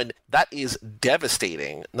 number one, that is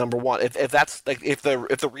devastating, number one, if that's, like, if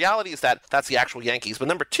the reality is that that's the actual Yankees, but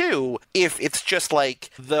number two, if it's just, like,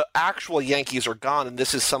 the actual Yankees are gone, and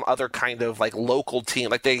this is some other kind of, like, local team,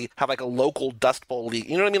 like, they have, like, a local Dust Bowl league,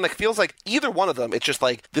 you know what I mean? Like, it feels like either one of them, it's just,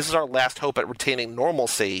 like, this is our last hope at retaining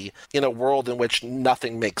normalcy in a world in which nothing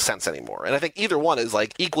makes sense anymore. And I think either one is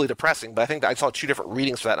like equally depressing, but I think I saw two different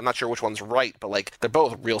readings for that. I'm not sure which one's right, but like they're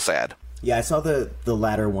both real sad. Yeah, I saw the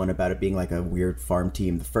latter one about it being like a weird farm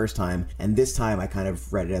team the first time, and this time I kind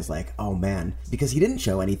of read it as like, oh man, because he didn't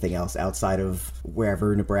show anything else outside of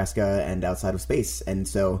wherever, Nebraska, and outside of space. And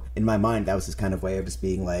so in my mind, that was his kind of way of just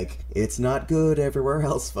being like, it's not good everywhere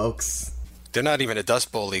else, folks. They're not even a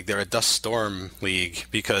Dust Bowl league. They're a Dust Storm league,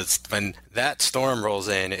 because when that storm rolls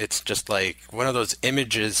in, it's just like one of those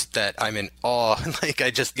images that I'm in awe. Like,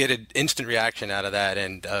 I just get an instant reaction out of that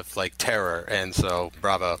and of like terror. And so,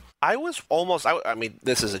 bravo. I was almost, I mean,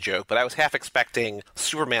 this is a joke, but I was half expecting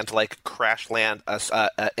Superman to, like, crash land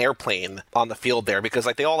an airplane on the field there, because,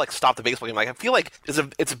 like, they all, like, stop the baseball game. Like, I feel like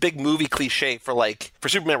it's a big movie cliche for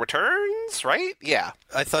Superman Returns, right? Yeah.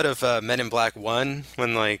 I thought of Men in Black 1,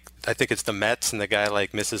 when, like, I think it's the Mets, and the guy,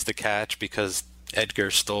 like, misses the catch because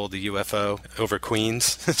Edgar stole the UFO over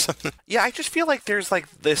Queens. Yeah, I just feel like there's like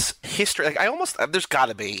this history. Like, there's got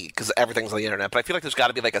to be, because everything's on the internet, but I feel like there's got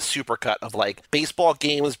to be like a supercut of like baseball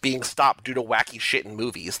games being stopped due to wacky shit in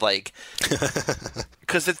movies. Like,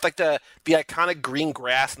 because it's like the iconic green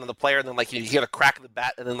grass and then the player, and then like you hear the crack of the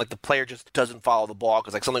bat, and then like the player just doesn't follow the ball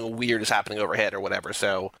because like something weird is happening overhead or whatever.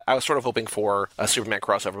 So I was sort of hoping for a Superman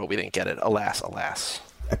crossover, but we didn't get it. Alas, alas.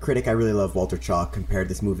 A critic I really love, Walter Chalk, compared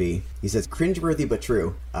this movie. He says, cringeworthy but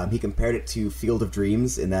true. He compared it to Field of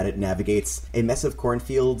Dreams in that it navigates a mess of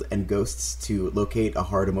cornfield and ghosts to locate a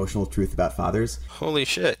hard emotional truth about fathers. Holy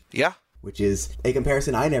shit. Yeah. Which is a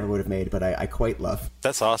comparison I never would have made, but I quite love.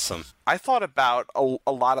 That's awesome. I thought about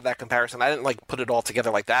a lot of that comparison. I didn't like put it all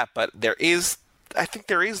together like that, but there is I think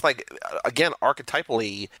there is, like, again,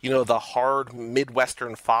 archetypally, the hard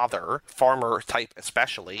Midwestern father, farmer type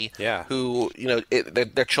especially, who,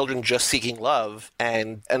 their children just seeking love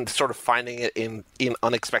and sort of finding it in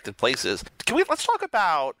unexpected places. Let's talk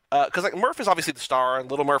about, because like Murph is obviously the star, and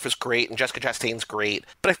Little Murph is great, and Jessica Chastain's great,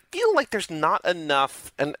 but I feel like there's not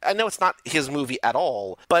enough, and I know it's not his movie at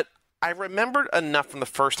all, but I remembered enough from the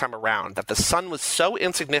first time around that the son was so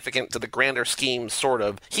insignificant to the grander scheme, sort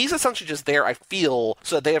of. He's essentially just there, I feel,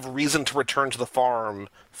 so that they have reason to return to the farm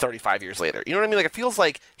 35 years later. You know what I mean? Like, it feels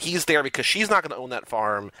like he's there because she's not going to own that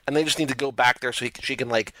farm, and they just need to go back there so she can,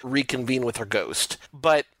 like, reconvene with her ghost.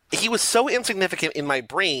 But he was so insignificant in my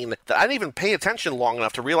brain that I didn't even pay attention long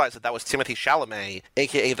enough to realize that was Timothée Chalamet,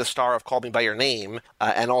 a.k.a. the star of Call Me By Your Name,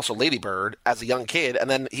 and also Lady Bird, as a young kid. And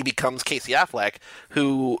then he becomes Casey Affleck,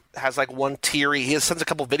 who has, like, one teary... He sends a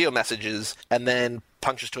couple video messages and then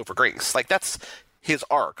punches Topher Grace. Like, that's his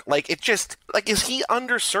arc. Like, it just... Like, is he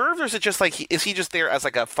underserved, or is it just, like, is he just there as,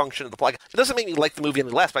 like, a function of the plot? Like, it doesn't make me like the movie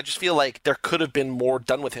any less, but I just feel like there could have been more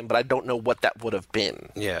done with him, but I don't know what that would have been.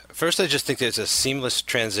 Yeah. First, I just think there's a seamless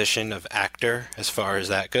transition of actor as far as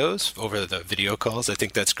that goes over the video calls. I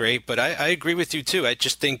think that's great, but I agree with you, too. I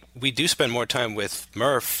just think we do spend more time with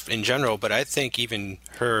Murph in general, but I think even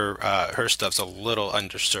her stuff's a little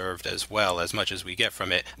underserved as well, as much as we get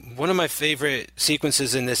from it. One of my favorite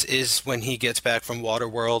sequences in this is when he gets back from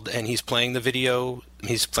Waterworld and he's playing the video.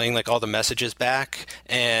 He's playing, like, all the messages back,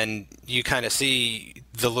 and you kind of see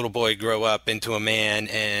the little boy grow up into a man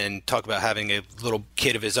and talk about having a little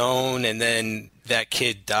kid of his own, and then that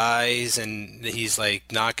kid dies, and he's,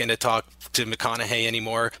 like, not going to talk to McConaughey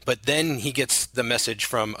anymore. But then he gets the message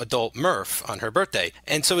from adult Murph on her birthday.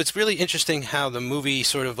 And so it's really interesting how the movie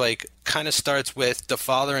sort of, like, kind of starts with the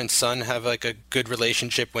father and son have, like, a good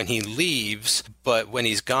relationship when he leaves, but when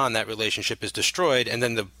he's gone, that relationship is destroyed, and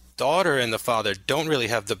then the daughter and the father don't really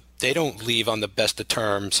have they don't leave on the best of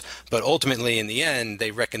terms, but ultimately in the end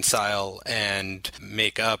they reconcile and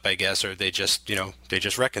make up, I guess, or they just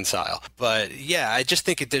reconcile. But yeah, I just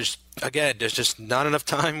think there's just not enough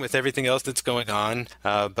time with everything else that's going on,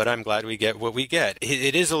 but I'm glad we get what we get.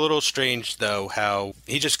 It is a little strange, though, how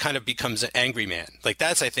he just kind of becomes an angry man. Like,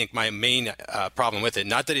 that's, I think, my main problem with it.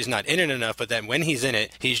 Not that he's not in it enough, but that when he's in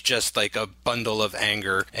it, he's just like a bundle of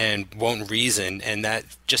anger and won't reason, and that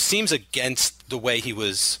just seems against the way he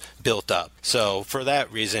was built up. So for that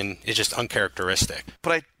reason, it's just uncharacteristic.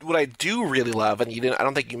 But what I do really love, and you didn't, I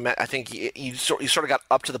don't think you met, I think you sort of got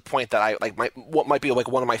up to the point that I like what might be like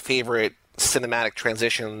one of my favorite cinematic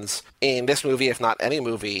transitions in this movie, if not any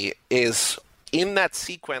movie, is in that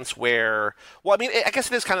sequence where, well, I mean, I guess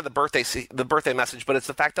it is kind of the birthday message, but it's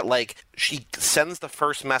the fact that, like, she sends the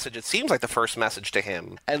first message, it seems like the first message to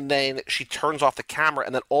him, and then she turns off the camera,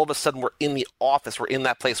 and then all of a sudden we're in the office, we're in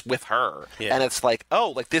that place with her. Yeah. And it's like,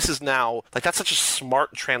 oh, like, this is now, like, that's such a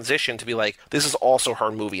smart transition to be like, this is also her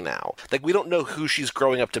movie now. Like, we don't know who she's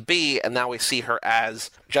growing up to be, and now we see her as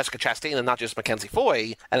Jessica Chastain and not just Mackenzie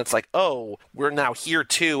Foy, and it's like, oh, we're now here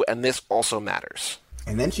too, and this also matters.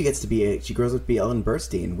 And then she grows up to be Ellen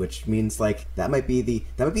Burstyn, which means, like, that might be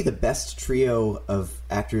the best trio of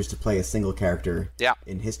actors to play a single character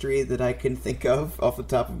in history that I can think of off the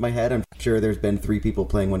top of my head. I'm sure there's been 3 people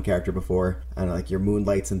playing one character before. I don't know, like your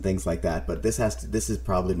Moonlights and things like that. But this is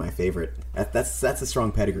probably my favorite. That's a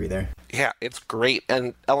strong pedigree there. Yeah, it's great.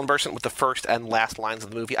 And Ellen Burstyn with the first and last lines of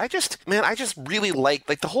the movie. I just really like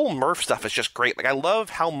the whole Murph stuff is just great. Like, I love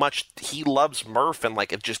how much he loves Murph, and,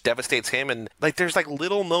 like, it just devastates him. And, like, there's, like,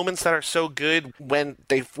 little moments that are so good when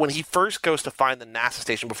he first goes to find the NASA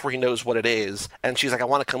station before he knows what it is, and she's like, I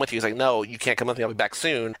want to come with you. He's like, no, you can't come with me, I'll be back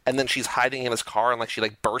soon. And then she's hiding in his car, and, like, she,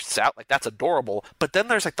 like, bursts out. Like, that's adorable. But then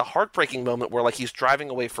there's, like, the heartbreaking moment where, like, he's driving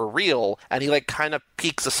away for real, and he, like, kind of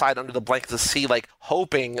peeks aside under the blanket to see, like,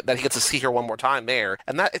 hoping that he gets to see her one more time there.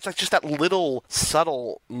 And that, it's like just that little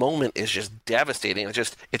subtle moment is just devastating.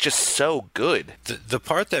 It's just so good. The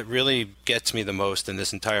part that really gets me the most in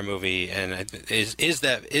this entire movie and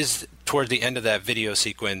is toward the end of that video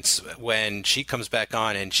sequence when she comes back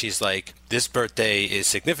on and she's like, this birthday is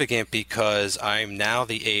significant because I'm now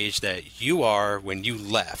the age that you are when you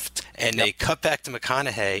left. And they cut back to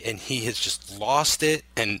McConaughey and he has just lost it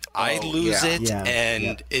and I lose it. Yeah.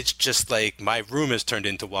 And it's just like my room has turned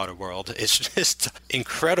into Waterworld. It's just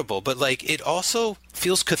incredible. But, like, it also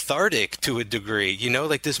feels cathartic to a degree, you know,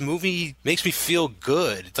 like this movie makes me feel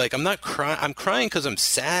good. Like, I'm not crying. I'm crying because I'm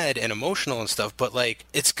sad and emotional and stuff, but, like,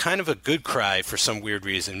 it's kind of a good cry for some weird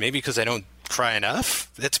reason. Maybe because I don't cry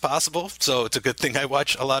enough. It's possible. So it's a good thing I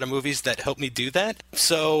watch a lot of movies that help me do that.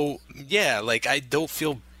 So yeah, like, I don't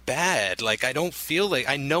feel bad. Like, I don't feel like,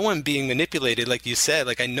 I know I'm being manipulated, like you said.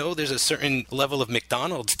 Like, I know there's a certain level of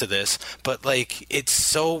McDonald's to this, but like, it's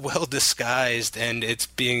so well disguised and it's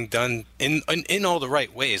being done in all the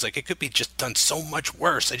right ways. Like, it could be just done so much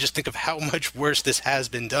worse. I just think of how much worse this has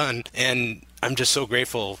been done, and I'm just so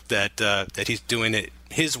grateful that that he's doing it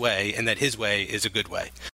his way, and that his way is a good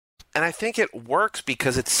way. And I think it works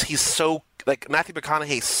because he's so, like, Matthew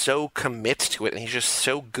McConaughey so commits to it, and he's just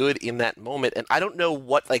so good in that moment. And I don't know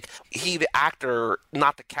what, like, he, the actor,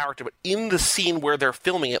 not the character, but in the scene where they're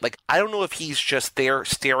filming it, like, I don't know if he's just there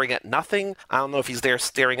staring at nothing. I don't know if he's there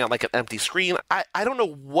staring at, like, an empty screen. I don't know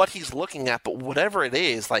what he's looking at, but whatever it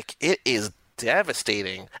is, like, it is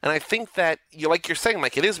devastating. And I think that, like you're saying,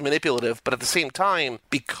 like, it is manipulative, but at the same time,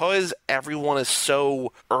 because everyone is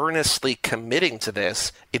so earnestly committing to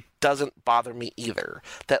this, it doesn't bother me either.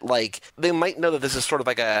 That, like, they might know that this is sort of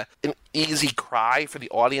like an easy cry for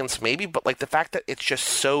the audience maybe, but like the fact that it's just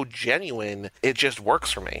so genuine, it just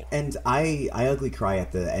works for me. And I ugly cry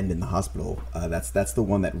at the end in the hospital. That's the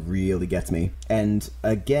one that really gets me. And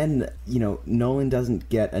again, Nolan doesn't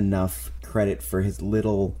get enough credit for his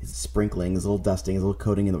sprinkling, his little dusting, his little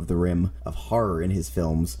coating of the rim of horror in his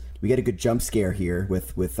films. We get a good jump scare here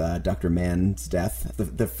with Dr. Mann's death,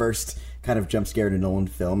 the first kind of jump scare in a Nolan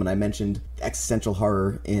film, and I mentioned existential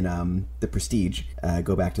horror in The Prestige.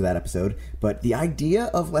 Go back to that episode. But the idea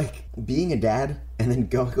of, like, being a dad and then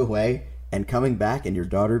going away and coming back and your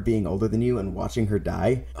daughter being older than you and watching her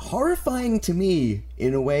die, horrifying to me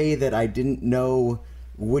in a way that I didn't know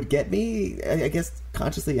would get me, I guess,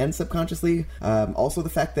 consciously and subconsciously. Also the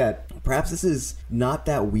fact that perhaps this is not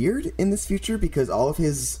that weird in this future because all of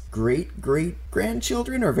his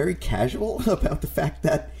great-great-grandchildren are very casual about the fact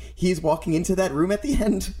that he's walking into that room at the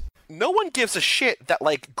end. No one gives a shit that,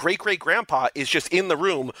 like, great-great-grandpa is just in the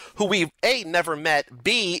room, who we've, A, never met,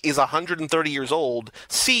 B, is 130 years old,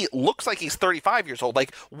 C, looks like he's 35 years old.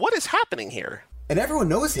 Like, what is happening here? And everyone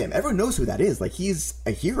knows him. Everyone knows who that is. Like, he's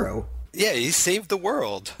a hero. Yeah, he saved the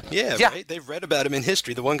world. Yeah, right? They've read about him in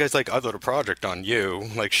history. The one guy's like, I did a project on you,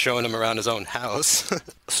 like showing him around his own house.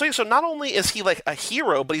 So not only is he, like, a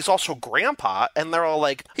hero, but he's also grandpa, and they're all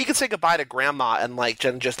like, he can say goodbye to grandma and, like,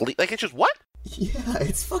 just leave. Like, it's just, what? Yeah,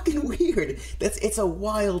 it's fucking weird. It's a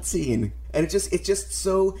wild scene. And it's just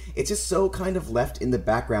so kind of left in the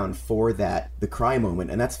background for the cry moment,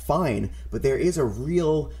 and that's fine, but there is a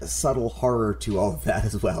real subtle horror to all of that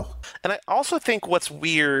as well. And I also think what's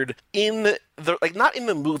weird in the like, not in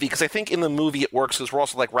the movie, because I think in the movie it works because we're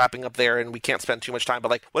also, like, wrapping up there and we can't spend too much time,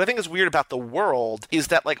 but, like, what I think is weird about the world is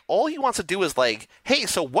that, like, all he wants to do is, like, hey,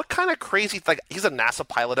 so what kind of crazy, like, he's a NASA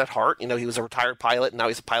pilot at heart, he was a retired pilot and now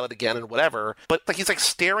he's a pilot again and whatever, but, like, he's, like,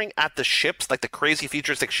 staring at the ships, like the crazy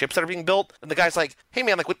futuristic ships that are being built, and the guy's like, hey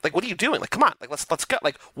man, what are you doing? Like, come on, like, let's go,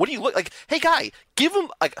 like, what do you look like? Hey guy, give him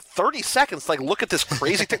like 30 seconds to, like, look at this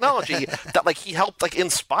crazy technology that, like, he helped, like,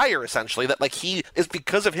 inspire, essentially, that, like, he is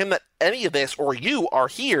because of him that any of this or you are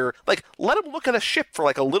here. Like, let him look at a ship for,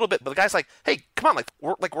 like, a little bit, but the guy's like, hey, come on,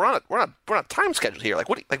 like, we're on a time schedule here, like,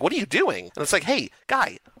 what are you doing? And it's like, hey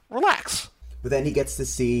guy, relax. But then he gets to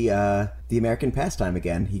see the American pastime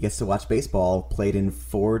again. He gets to watch baseball played in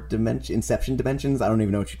Inception dimensions. I don't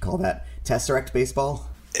even know what you'd call that. Tesseract baseball.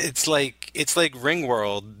 It's like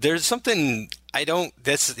Ringworld. There's something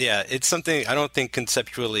it's something I don't think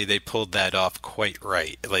conceptually they pulled that off quite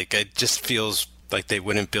right. Like, it just feels like they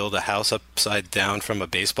wouldn't build a house upside down from a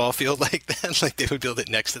baseball field like that. Like, they would build it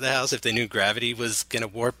next to the house if they knew gravity was going to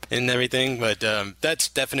warp and everything. But that's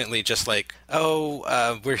definitely just like,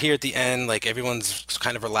 we're here at the end. Like, everyone's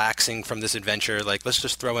kind of relaxing from this adventure. Like, let's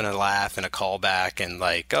just throw in a laugh and a callback and,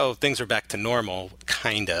 like, things are back to normal,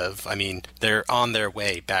 kind of. I mean, they're on their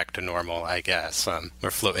way back to normal, I guess.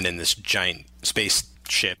 We're floating in this giant space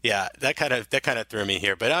ship. Yeah, that kind of threw me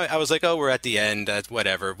here, but I was like, we're at the end,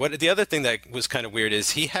 whatever. The other thing that was kind of weird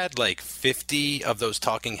is he had like 50 of those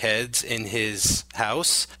talking heads in his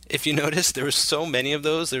house. If you notice, there was so many of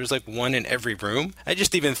those. There was like one in every room. I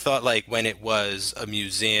just even thought, like, when it was a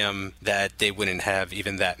museum that they wouldn't have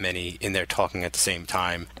even that many in there talking at the same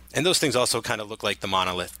time. And those things also kind of look like the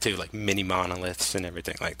monolith too, like mini monoliths and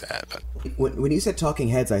everything like that. But when you said talking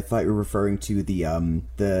heads, I thought you were referring to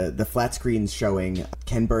the flat screens showing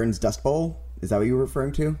Ken Burns' Dust Bowl. Is that what you were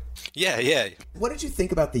referring to? Yeah. What did you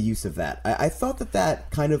think about the use of that? I thought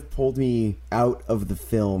that kind of pulled me out of the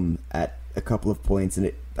film at a couple of points,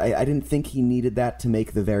 and I didn't think he needed that to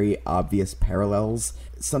make the very obvious parallels.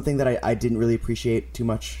 Something that I didn't really appreciate too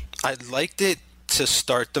much. I liked it to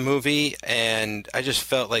start the movie, and I just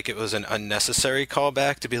felt like it was an unnecessary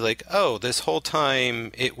callback to be like, oh, this whole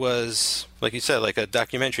time it was, like you said, like a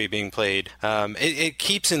documentary being played. It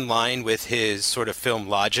keeps in line with his sort of film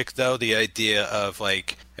logic, though, the idea of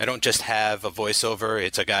like, I don't just have a voiceover,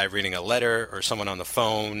 it's a guy reading a letter or someone on the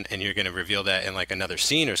phone, and you're going to reveal that in like another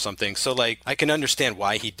scene or something. So like, I can understand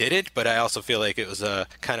why he did it, but I also feel like it was a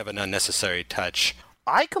kind of an unnecessary touch.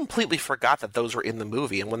 I completely forgot that those were in the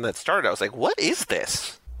movie, and when that started, I was like, what is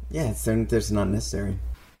this? Yeah, there's not necessary.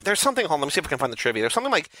 There's something, hold on, let me see if I can find the trivia. There's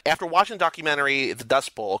something like, after watching the documentary The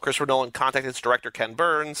Dust Bowl, Christopher Nolan contacted its director Ken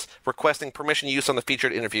Burns, requesting permission to use some of the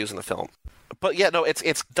featured interviews in the film. But yeah, no, it's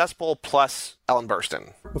Dust Bowl plus Ellen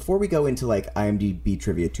Burstyn. Before we go into like IMDb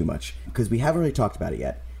trivia too much, because we haven't really talked about it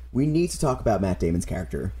yet, we need to talk about Matt Damon's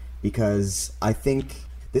character, because I think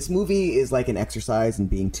this movie is like an exercise in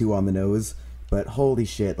being too on the nose. But holy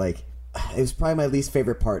shit, like, it was probably my least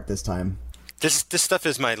favorite part this time. This stuff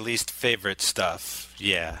is my least favorite stuff,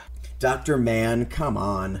 yeah. Dr. Mann, come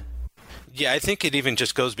on. Yeah, I think it even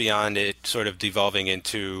just goes beyond it sort of devolving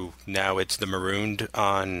into now it's the Marooned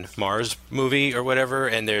on Mars movie or whatever,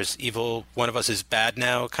 and there's evil, one of us is bad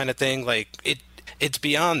now kind of thing. Like, it's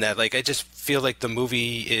beyond that. Like, I just feel like the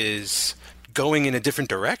movie is going in a different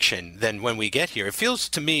direction than when we get here. It feels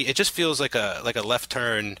to me, it just feels like a left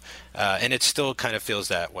turn, and it still kind of feels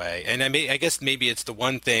that way. And I guess maybe it's the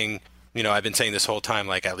one thing, you know, I've been saying this whole time,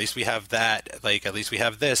 like, at least we have that, like, at least we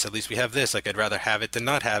have this, at least we have this, like, I'd rather have it than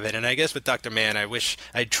not have it. And I guess with Dr. Mann,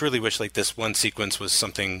 I truly wish, like, this one sequence was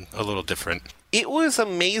something a little different. It was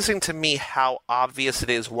amazing to me how obvious it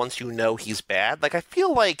is once you know he's bad. Like, I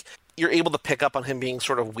feel like you're able to pick up on him being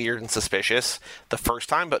sort of weird and suspicious the first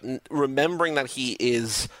time, but remembering that he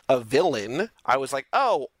is a villain, I was like,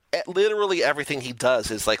 oh, literally everything he does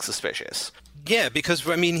is, like, suspicious. Yeah, because,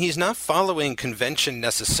 I mean, he's not following convention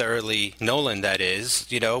necessarily, Nolan, that is.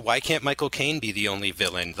 You know, why can't Michael Caine be the only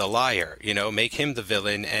villain, the liar? You know, make him the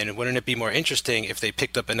villain, and wouldn't it be more interesting if they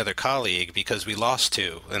picked up another colleague because we lost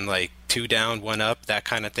two, and, like, 2 down, 1 up, that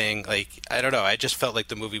kind of thing? Like, I don't know, I just felt like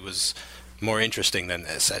the movie was more interesting than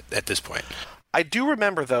this at this point. I do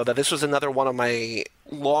remember, though, that this was another one of my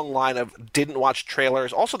long line of didn't watch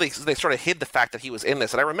trailers. Also, they sort of hid the fact that he was in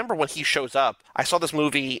this. And I remember when he shows up, I saw this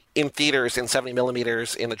movie in theaters in 70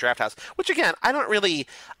 millimeters in the Draft House, which, again, I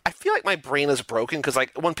feel like my brain is broken because,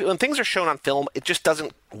 like, when things are shown on film, it just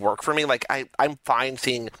doesn't work for me. Like, I'm fine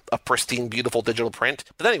seeing a pristine, beautiful digital print.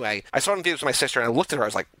 But anyway, I saw it in theaters with my sister, and I looked at her. I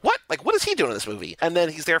was like, what? Like, what is he doing in this movie? And then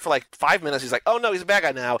he's there for, like, 5 minutes. He's like, oh, no, he's a bad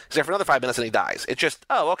guy now. He's there for another 5 minutes, and he dies. It's just,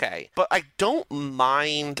 oh, okay. But I don't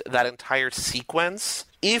mind that entire sequence,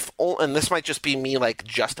 and this might just be me, like,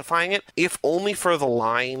 justifying it, if only for the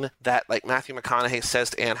line that, like, Matthew McConaughey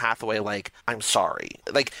says to Anne Hathaway, like, I'm sorry.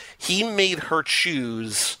 Like, he made her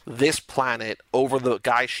choose this planet over the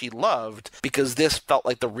guy she loved because this felt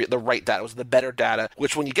like the right data. It was the better data,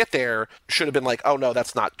 which when you get there, should have been like, oh, no,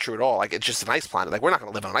 that's not true at all. Like, it's just an ice planet. Like, we're not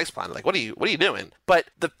going to live on an ice planet. Like, what are you doing? But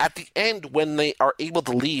at the end, when they are able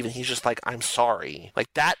to leave and he's just like, I'm sorry,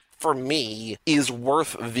 like, that for me is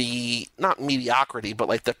worth the, not mediocrity, but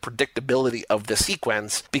like the predictability of the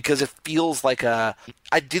sequence, because it feels like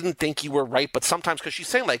I didn't think you were right, but sometimes, because she's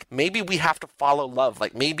saying, like, maybe we have to follow love,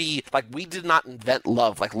 like, maybe, like, we did not invent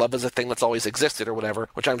love, like, love is a thing that's always existed or whatever,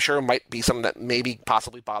 which I'm sure might be something that maybe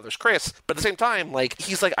possibly bothers Chris, but at the same time, like,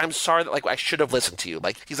 he's like, I'm sorry that, like, I should have listened to you,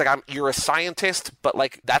 like, he's like, you're a scientist, but,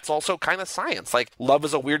 like, that's also kind of science, like, love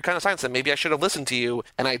is a weird kind of science, and maybe I should have listened to you,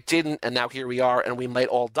 and I didn't, and now here we are, and we might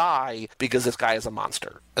all die because this guy is a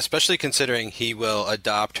monster. Especially considering he will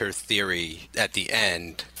adopt her theory at the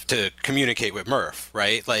end to communicate with Murph,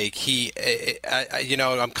 right? Like,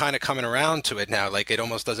 I'm kind of coming around to it now. Like, it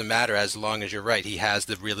almost doesn't matter as long as you're right. He has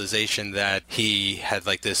the realization that he had,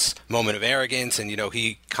 like, this moment of arrogance, and, you know,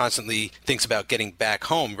 he constantly thinks about getting back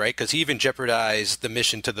home, right? Because he even jeopardized the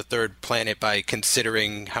mission to the third planet by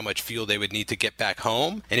considering how much fuel they would need to get back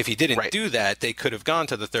home. And if he didn't do that, they could have gone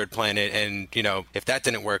to the third planet, and, you know, if that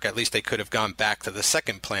didn't work, at least they could have gone back to the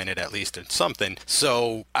second planet, at least, or something.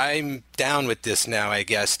 So I'm down with this now, I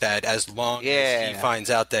guess, that as long as he finds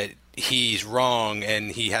out that he's wrong and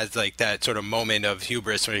he has, like, that sort of moment of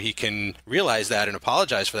hubris where he can realize that and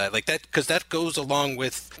apologize for that, like, that, because that goes along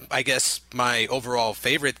with, I guess, my overall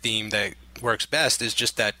favorite theme that works best is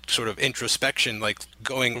just that sort of introspection, like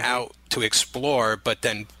going out to explore, but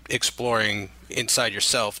then exploring inside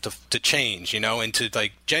yourself to change, you know, and to,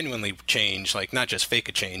 like, genuinely change, like, not just fake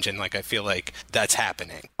a change. And, like, I feel like that's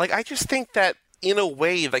happening. Like, I just think that in a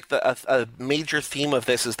way, like a major theme of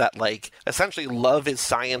this is that like essentially love is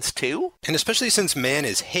science too. And especially since man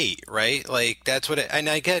is hate, right? Like that's what and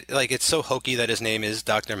I get, like, it's so hokey that his name is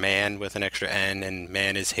Dr. Man with an extra N, and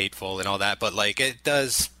man is hateful and all that, but like it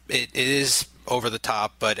is over the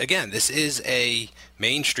top. But again, this is a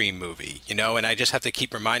mainstream movie, and I just have to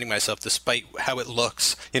keep reminding myself, despite how it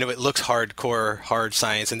looks, it looks hardcore, hard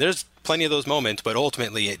science, and there's plenty of those moments, but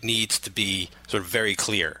ultimately it needs to be sort of very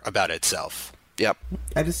clear about itself. Yep.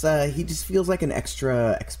 He just feels like an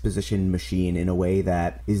extra exposition machine in a way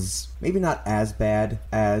that is maybe not as bad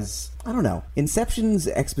as, I don't know. Inception's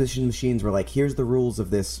exposition machines were like, here's the rules of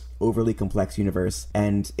this overly complex universe,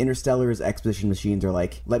 and Interstellar's exposition machines are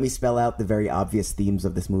like, let me spell out the very obvious themes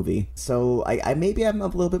of this movie. So I'm a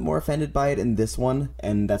little bit more offended by it in this one,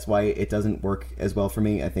 and that's why it doesn't work as well for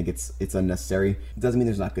me. I think it's unnecessary. It doesn't mean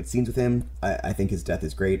there's not good scenes with him. I think his death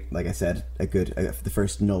is great. Like I said, the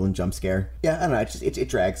first Nolan jump scare. Yeah, I don't know, it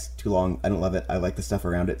drags too long. I don't love it. I like the stuff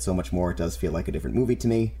around it so much more. It does feel like a different movie to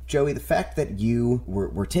me. Joey, the fact that you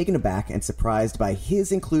were taken aback and surprised by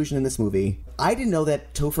his inclusion in this movie. I didn't know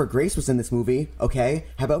that Topher Grace was in this movie, okay?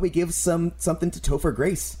 How about we give something to Topher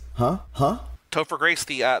Grace? Huh? Topher Grace,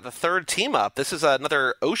 the third team up. This is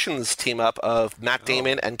another Oceans team up of Matt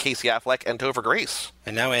Damon and Casey Affleck and Topher Grace.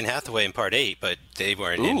 And now Anne Hathaway in Part 8, but they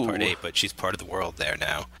weren't in Part 8, but she's part of the world there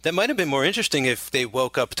now. That might have been more interesting if they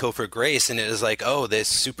woke up Topher Grace and it was like, oh, this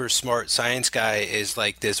super smart science guy is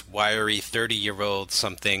like this wiry 30-year-old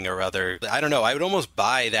something or other. I don't know. I would almost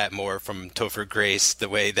buy that more from Topher Grace, the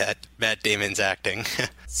way that Matt Damon's acting.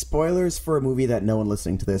 Spoilers for a movie that no one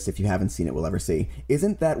listening to this, if you haven't seen it, will ever see.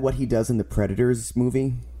 Isn't that what he does in the Predators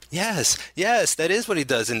movie? Yes, that is what he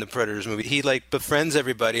does in the Predators movie. He, like, befriends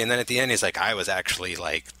everybody, and then at the end he's like, I was actually,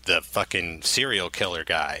 like, the fucking serial killer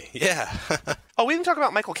guy. Yeah. Oh, we didn't talk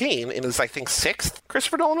about Michael Caine in his, I think, 6th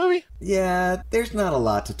Christopher Nolan movie? Yeah, there's not a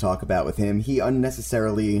lot to talk about with him. He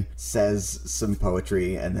unnecessarily says some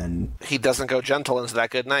poetry, and then... He doesn't go gentle into that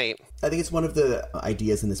good night. I think it's one of the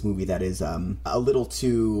ideas in this movie that is a little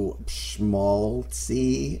too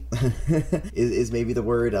schmaltzy, is maybe the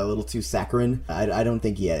word, a little too saccharine. I don't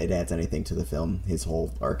think it adds anything to the film, his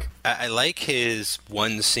whole arc. I like his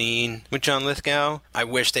one scene with John Lithgow. I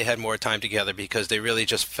wish they had more time together because they really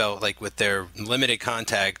just felt like with their limited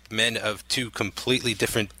contact, men of two completely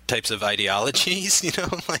different types of ideologies,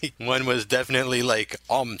 like one was definitely like,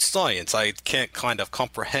 science, I can't kind of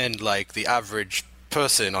comprehend like the average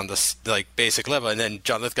person on this like basic level, and then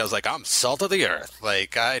John Lithgow's like, I'm salt of the earth,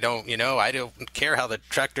 like I don't care how the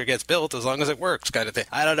tractor gets built as long as it works, kind of thing.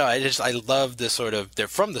 I don't know, I love this sort of, they're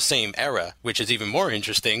from the same era, which is even more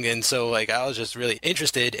interesting. And so like I was just really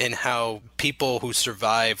interested in how people who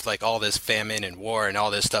survived like all this famine and war and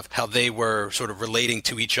all this stuff, how they were sort of relating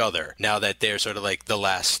to each other now that they're sort of like the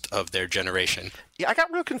last of their generation. Yeah, I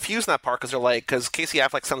got real confused in that part because Casey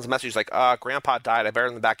Affleck sends a message like, Grandpa died, I buried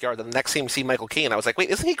him in the backyard. Then the next scene, see Michael Caine. I was like,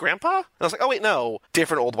 wait, isn't he Grandpa? And I was like, oh, wait, no,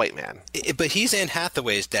 different old white man. But he's Anne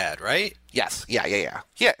Hathaway's dad, right? Yes. Yeah.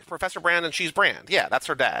 Yeah, Professor Brand and she's Brand. Yeah, that's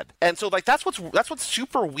her dad. And so, like, that's what's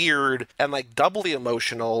super weird and, like, doubly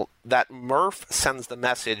emotional that Murph sends the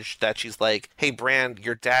message that she's like, hey, Brand,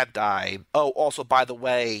 your dad died. Oh, also, by the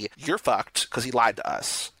way, you're fucked because he lied to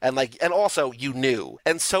us. And, like, and also, you knew.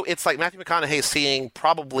 And so it's like Matthew McConaughey seeing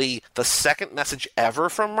probably the second message ever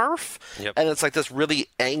from Murph. Yep. And it's like this really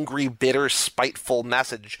angry, bitter, spiteful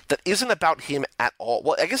message that isn't about him at all.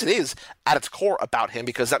 Well, I guess it is at its core about him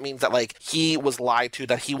because that means that, like, he was lied to,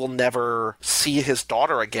 that he will never see his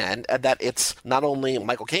daughter again, and that it's not only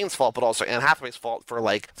Michael Caine's fault, but also Anne Hathaway's fault for,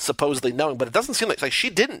 like, supposedly knowing. But it doesn't seem like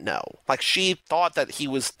she didn't know. Like, she thought that he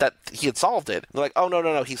had solved it. They're like, oh,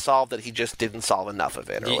 no, he solved it, he just didn't solve enough of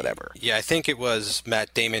it, or whatever. Yeah, I think it was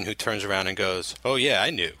Matt Damon who turns around and goes, oh, yeah,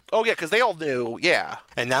 I knew. Oh, yeah, because they all knew, yeah.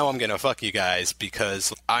 And now I'm gonna fuck you guys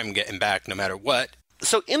because I'm getting back no matter what.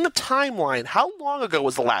 So in the timeline, how long ago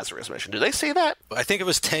was the Lazarus mission? Do they say that? I think it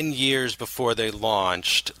was 10 years before they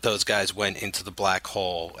launched. Those guys went into the black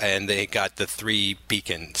hole, and they got the 3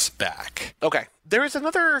 beacons back. Okay. There is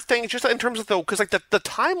another thing, just in terms of, though, because like the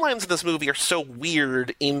timelines of this movie are so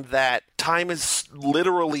weird in that time is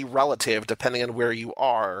literally relative depending on where you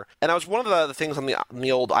are. And I was one of the things on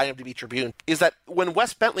the old IMDb Tribune is that when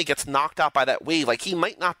Wes Bentley gets knocked out by that wave, like, he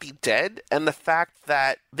might not be dead, and the fact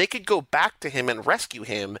that they could go back to him and rescue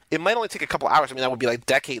him, it might only take a couple hours. I mean, that would be like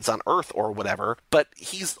decades on Earth or whatever, but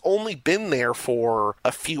he's only been there for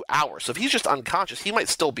a few hours. So if he's just unconscious, he might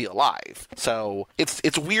still be alive. So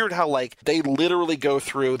it's weird how, like, they literally go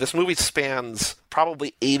through, this movie spans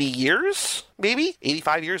probably 80 years, maybe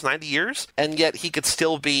 85 years, 90 years, and yet he could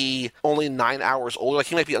still be only 9 hours older. Like,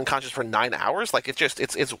 he might be unconscious for 9 hours. Like,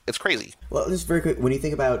 it's crazy. Well, just very quick, when you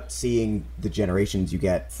think about seeing the generations you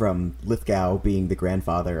get from Lithgow being the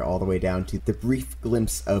grandfather all the way down to the brief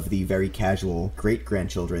glimpse of the very casual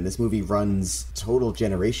great-grandchildren, this movie runs total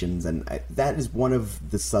generations, and that is one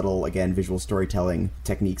of the subtle, again, visual storytelling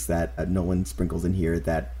techniques that Nolan sprinkles in here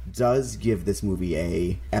that does give this movie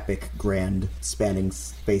a epic, grand, spanning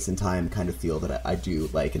space and time kind of feel that I do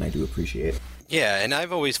like and I do appreciate. Yeah, and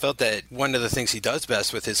I've always felt that one of the things he does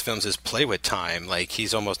best with his films is play with time. Like,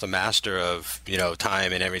 he's almost a master of,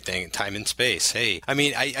 time and everything, time and space. Hey, I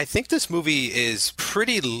mean, I think this movie is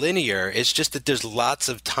pretty linear. It's just that there's lots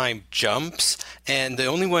of time jumps, and the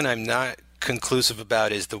only one I'm not conclusive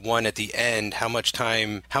about is the one at the end, how much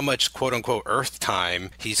quote-unquote Earth time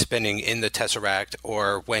he's spending in the Tesseract,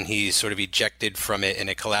 or when he's sort of ejected from it and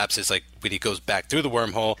it collapses, like when he goes back through the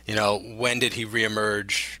wormhole, when did he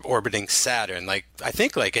reemerge orbiting Saturn? Like, I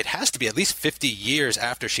think it has to be at least 50 years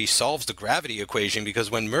after she solves the gravity equation, because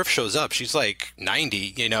when Murph shows up, she's like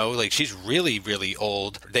 90, like she's really, really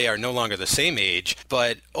old. They are no longer the same age,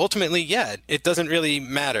 but ultimately, yeah, it doesn't really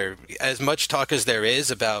matter. As much talk as there is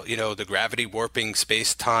about, the gravity warping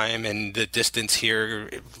space-time and the distance here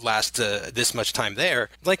lasts this much time there,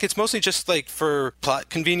 like, it's mostly just like for plot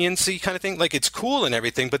conveniency kind of thing. Like, it's cool and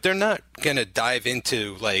everything, but they're not gonna dive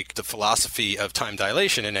into like the philosophy of time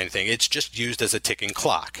dilation and anything. It's just used as a ticking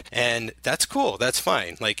clock, and that's cool, that's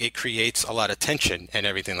fine. Like, it creates a lot of tension and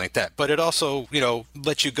everything like that, but it also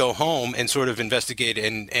lets you go home and sort of investigate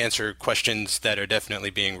and answer questions that are definitely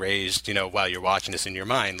being raised while you're watching this in your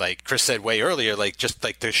mind. Like Chris said way earlier, like, just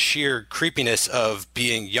like the sheer creepiness of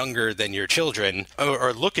being younger than your children,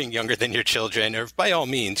 or looking younger than your children, or by all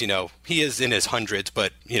means, he is in his hundreds,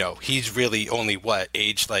 but he's really only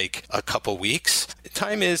aged like a couple weeks.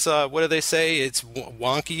 Time is, what do they say? It's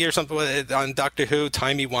wonky or something on Doctor Who,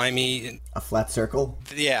 timey-wimey. A flat circle?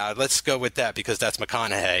 Yeah, let's go with that because that's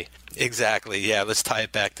McConaughey. Exactly, yeah, let's tie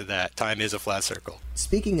it back to that. Time is a flat circle.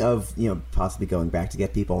 Speaking of, possibly going back to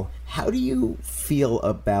get people, how do you feel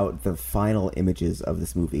about the final images of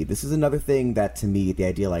this movie? This is another thing that, to me, the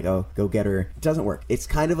idea like, oh, go get her, doesn't work. It's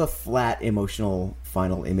kind of a flat, emotional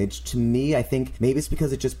final image. To me, I think maybe it's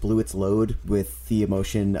because it just blew its load with the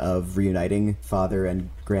emotion of reuniting father and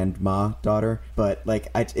grandma daughter, but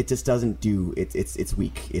it just doesn't do it's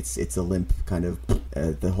weak. It's a limp kind of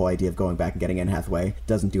the whole idea of going back and getting Anne Hathaway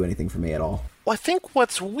doesn't do anything for me at all. Well, I think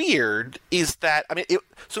what's weird is that,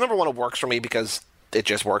 so number one, it works for me because it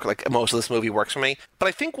just worked. Like, most of this movie works for me. But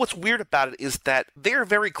I think what's weird about it is that they're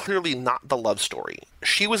very clearly not the love story.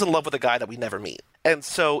 She was in love with a guy that we never meet. And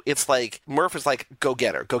so it's like, Murph is like, go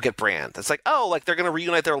get her, go get Brand. It's like, oh, like, they're going to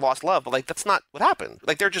reunite their lost love, but, like, that's not what happened.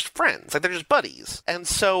 Like, they're just friends. Like, they're just buddies. And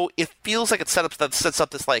so it feels like it sets up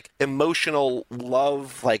this, like, emotional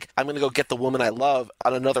love, like, I'm going to go get the woman I love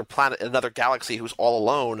on another planet, another galaxy who's all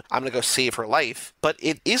alone. I'm going to go save her life. But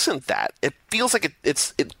it isn't that. It feels like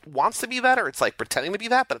it wants to be that, or it's, like, pretending to be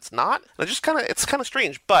that, but it's not. And it's kind of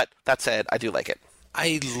strange. But that said, I do like it.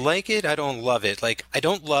 I like it. I don't love it. Like, I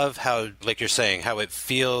don't love how, like you're saying, how it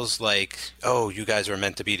feels like, oh, you guys were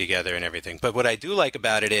meant to be together and everything. But what I do like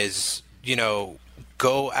about it is,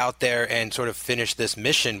 go out there and sort of finish this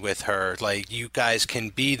mission with her. Like, you guys can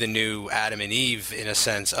be the new Adam and Eve, in a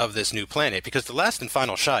sense, of this new planet. Because the last and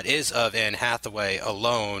final shot is of Anne Hathaway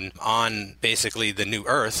alone on basically the new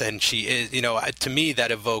Earth. And she is, to me, that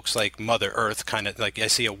evokes like Mother Earth, kind of like I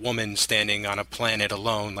see a woman standing on a planet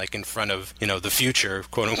alone, like in front of, the future,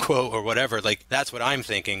 quote unquote, or whatever. Like, that's what I'm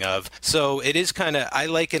thinking of. So it is kind of, I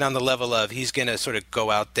like it on the level of he's going to sort of go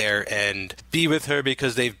out there and be with her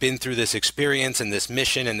because they've been through this experience and this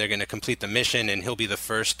mission, and they're going to complete the mission, and he'll be the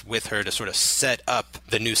first with her to sort of set up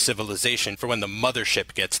the new civilization for when the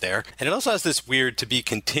mothership gets there. And it also has this weird to be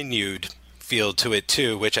continued feel to it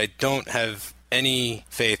too, which I don't have any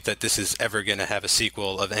faith that this is ever going to have a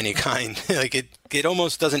sequel of any kind. Like, it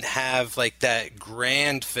almost doesn't have like that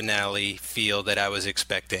grand finale feel that I was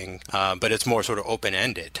expecting, but it's more sort of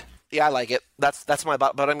open-ended. Yeah, I like it. That's my,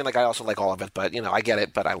 but I mean, like, I also like all of it, but, I get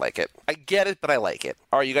it, but I like it. I get it, but I like it.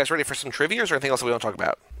 Are you guys ready for some trivia, or is there anything else that we want to talk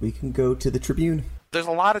about? We can go to the Tribune. There's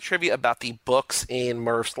a lot of trivia about the books in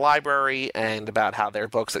Murph's library and about how they're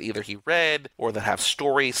books that either he read or that have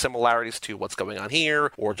story similarities to what's going on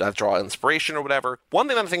here or that draw inspiration or whatever. One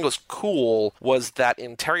thing that I think was cool was that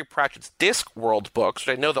in Terry Pratchett's Discworld books,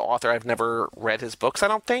 which I know the author, I've never read his books, I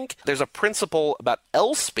don't think, there's a principle about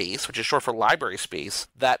L space, which is short for library space,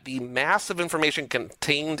 that the massive information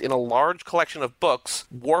contained in a large collection of books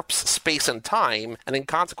warps space and time, and in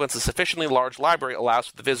consequence, a sufficiently large library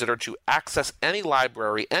allows the visitor to access any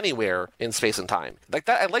library anywhere in space and time. Like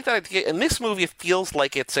that, I like that idea. In this movie, it feels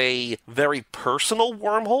like it's a very personal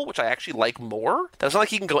wormhole, which I actually like more. It's not like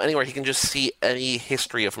he can go anywhere, he can just see any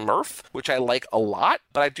history of Murph, which I like a lot,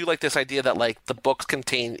 but I do like this idea that like the books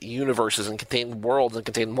contain universes and contain worlds and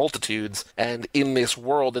contain multitudes, and in this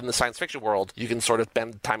world, in the science fiction world, you can sort of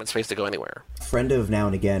bend time and space to go anywhere. Friend of Now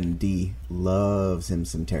and Again, D, loves him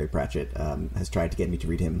some Terry Pratchett, has tried to get me to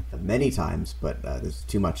read him many times, but there's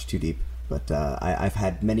too much, too deep. But I've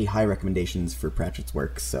had many high recommendations for Pratchett's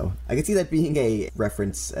works, so I could see that being a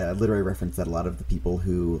reference, a literary reference that a lot of the people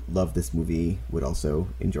who love this movie would also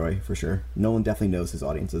enjoy, for sure. Nolan definitely knows his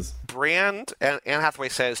audiences. Brand, Anne Hathaway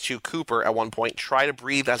says to Cooper at one point, try to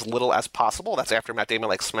breathe as little as possible. That's after Matt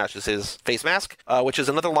Damon smashes his face mask, which is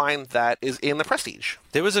another line that is in The Prestige.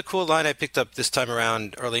 There was a cool line I picked up this time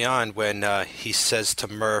around early on when he says to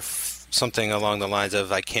Murph something along the lines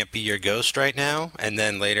of, I can't be your ghost right now, and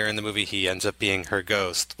then later in the movie he ends up being her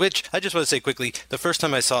ghost, which I just want to say quickly, the first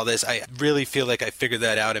time I saw this, I really feel like I figured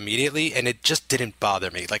that out immediately, and it just didn't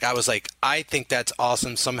bother me. Like, I was like, I think that's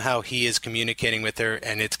awesome. Somehow he is communicating with her,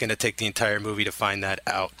 and it's going to take the entire movie to find that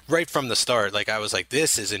out. Right from the start, like, I was like,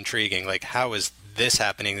 this is intriguing. Like, how is this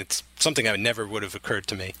happening? It's something that never would have occurred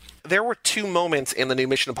to me. There were two moments in the new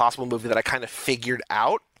Mission Impossible movie that I kind of figured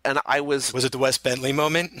out. And I was... Was it the Wes Bentley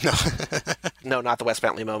moment? No. No, not the Wes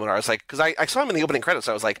Bentley moment. I was like... Because I saw him in the opening credits,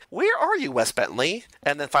 so I was like, where are you, Wes Bentley?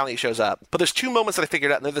 And then finally he shows up. But there's two moments that I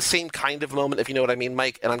figured out, and they're the same kind of moment, if you know what I mean,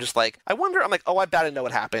 Mike. And I'm just like, I wonder... I'm like, oh, I bet I know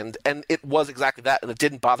what happened. And it was exactly that, and it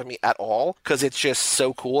didn't bother me at all, because it's just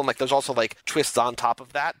so cool. And, like, there's also, like, twists on top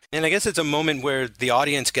of that. And I guess it's a moment where the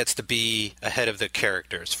audience gets to be ahead of the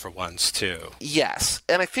characters for once, too. Yes.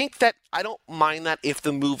 And I think that I don't mind that if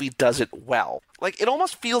the movie does it well. Like, it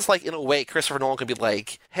almost feels like, in a way, Christopher Nolan could be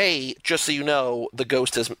like, hey, just so you know, the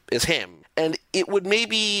ghost is him. And it would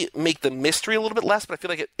maybe make the mystery a little bit less, but I feel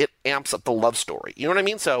like it amps up the love story. You know what I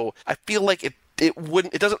mean? So I feel like it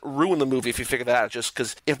doesn't ruin the movie if you figure that out, just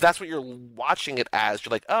because if that's what you're watching it as,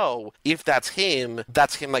 you're like, oh, if that's him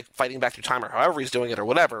like fighting back through time or however he's doing it or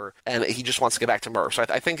whatever, and he just wants to get back to Murph. So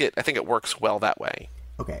I think it works well that way.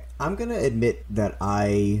 Okay, I'm gonna admit that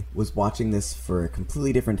I was watching this for a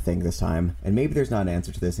completely different thing this time, and maybe there's not an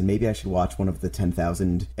answer to this, and maybe I should watch one of the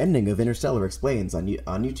 10,000 ending of Interstellar Explains on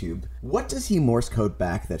YouTube. What does he Morse code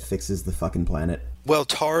back that fixes the fucking planet? Well,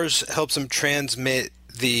 TARS helps him transmit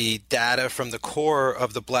the data from the core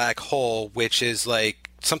of the black hole, which is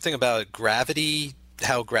like something about gravity,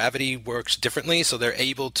 how gravity works differently, so they're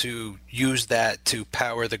able to use that to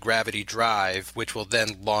power the gravity drive, which will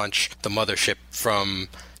then launch the mothership from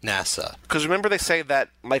NASA. Because remember they say that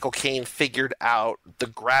Michael Caine figured out the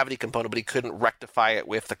gravity component, but he couldn't rectify it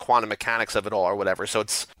with the quantum mechanics of it all or whatever, so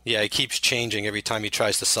it's... Yeah, it keeps changing every time he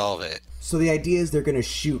tries to solve it. So the idea is they're going to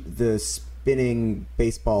shoot the spinning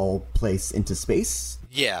baseball place into space?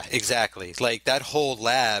 Yeah, exactly. Like, that whole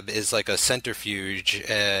lab is like a centrifuge,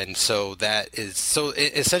 and so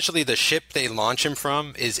essentially the ship they launch him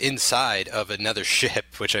from is inside of another ship,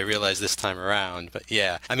 which I realized this time around. But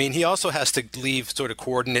yeah, I mean, he also has to leave sort of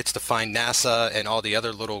coordinates to find NASA and all the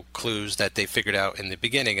other little clues that they figured out in the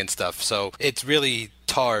beginning and stuff. So it's really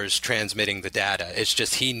TARS transmitting the data. It's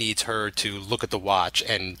just he needs her to look at the watch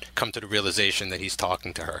and come to the realization that he's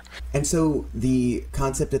talking to her. And so the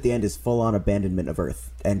concept at the end is full-on abandonment of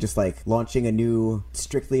Earth and just like launching a new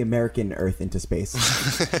strictly American Earth into space.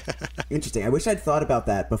 Interesting. I wish I'd thought about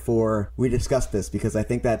that before we discussed this, because I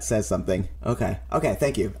think that says something. Okay,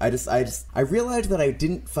 thank you. I realized that I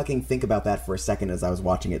didn't fucking think about that for a second as I was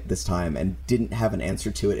watching it this time and didn't have an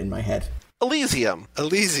answer to it in my head. Elysium,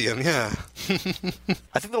 yeah.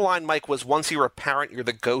 I think the line, Mike, was once you're a parent, you're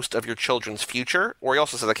the ghost of your children's future. Or he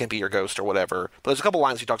also says, I can't be your ghost or whatever. But there's a couple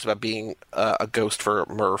lines he talks about being a ghost for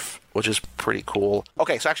Murph. which is pretty cool.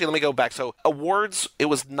 Okay, so actually, let me go back. So, awards, it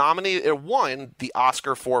was nominated, it won the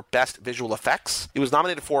Oscar for Best Visual Effects. It was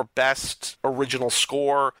nominated for Best Original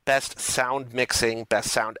Score, Best Sound Mixing,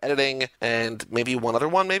 Best Sound Editing, and maybe one other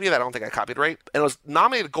one, maybe, that I don't think I copied right. And it was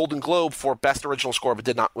nominated Golden Globe for Best Original Score, but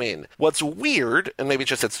did not win. What's weird, and maybe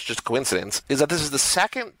it's just coincidence, is that this is the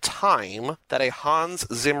second time that a Hans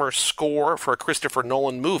Zimmer score for a Christopher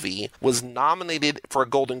Nolan movie was nominated for a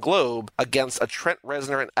Golden Globe against a Trent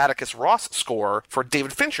Reznor and Atticus Ross score for a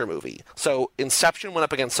David Fincher movie. So Inception went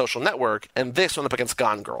up against Social Network, and this went up against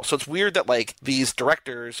Gone Girl. So it's weird that, like, these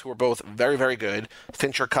directors, who are both very, very good,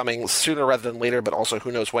 Fincher coming sooner rather than later, but also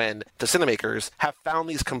who knows when, to Cinemakers, have found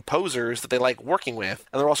these composers that they like working with,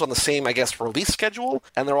 and they're also on the same, I guess, release schedule,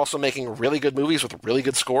 and they're also making really good movies with really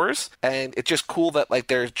good scores, and it's just cool that, like,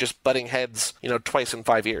 they're just butting heads, twice in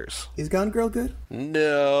 5 years. Is Gone Girl good?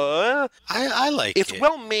 No. I like it. It's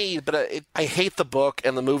well made, but I hate the book,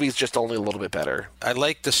 and the movie's just only a little bit better. I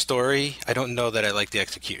like the story. I don't know that I like the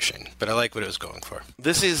execution, but I like what it was going for.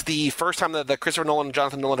 This is the first time that Christopher Nolan and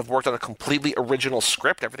Jonathan Nolan have worked on a completely original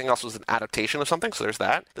script. Everything else was an adaptation of something, so there's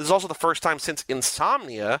that. This is also the first time since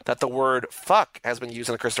Insomnia that the word fuck has been used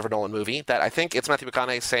in a Christopher Nolan movie. That I think it's Matthew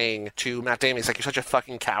McConaughey saying to Matt Damon, he's like, "You're such a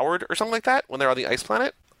fucking coward," or something like that, when they're on the ice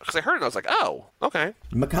planet. Because I heard it and I was like, oh, okay.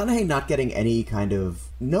 McConaughey not getting any kind of...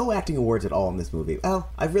 no acting awards at all in this movie. Well,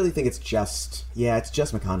 I really think it's just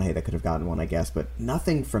McConaughey that could have gotten one, I guess, but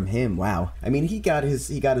nothing from him. Wow. I mean, he got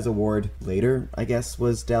his award later, I guess,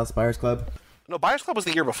 was Dallas Buyers Club. No, Buyers Club was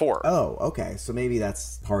the year before. Oh, okay. So maybe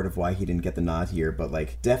that's part of why he didn't get the nod here, but,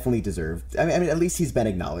 like, definitely deserved. I mean, at least he's been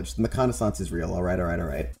acknowledged. The reconnaissance is real. All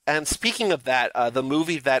right. And speaking of that, the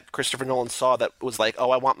movie that Christopher Nolan saw that was like,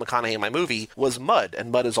 oh, I want McConaughey in my movie, was Mud, and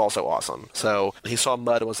Mud is also awesome. So he saw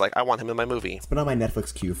Mud and was like, I want him in my movie. It's been on my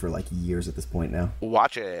Netflix queue for, like, years at this point now.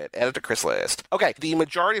 Watch it. Add it to Chris list. Okay, the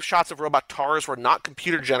majority of shots of robot Tars were not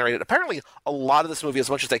computer-generated. Apparently, a lot of this movie, as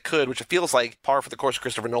much as they could, which it feels like par for the course of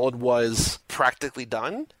Christopher Nolan, was practically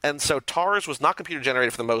done. And so Tars was not computer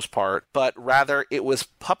generated for the most part, but rather it was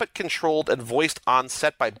puppet controlled and voiced on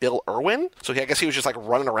set by Bill Irwin. So I guess he was just like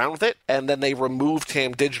running around with it. And then they removed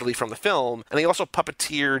him digitally from the film. And he also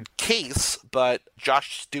puppeteered Case, but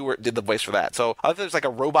Josh Stewart did the voice for that. So I think there's like a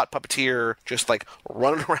robot puppeteer just like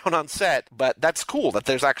running around on set. But that's cool that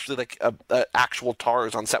there's actually like a actual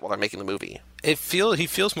Tars on set while they're making the movie. He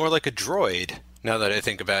feels more like a droid. Now that I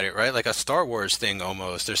think about it, right? Like a Star Wars thing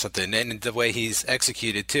almost or something. And the way he's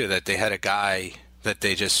executed, too, that they had a guy that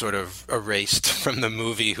they just sort of erased from the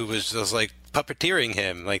movie who was just like puppeteering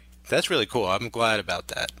him. Like, that's really cool. I'm glad about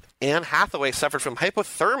that. Anne Hathaway suffered from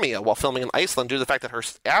hypothermia while filming in Iceland due to the fact that her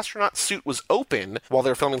astronaut suit was open while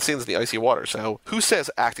they were filming scenes in the icy water. So who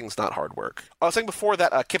says acting's not hard work? I was saying before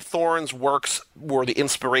that Kip Thorne's works were the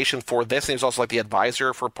inspiration for this, and he was also like the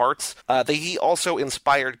advisor for parts. He also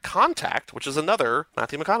inspired Contact, which is another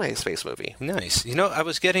Matthew McConaughey space movie. Nice. I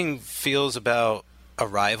was getting feels about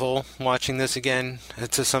Arrival watching this again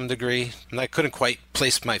to some degree, and I couldn't quite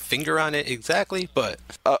place my finger on it exactly, but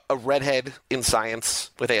a redhead in science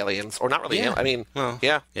with aliens, or not really. Yeah. I mean, well,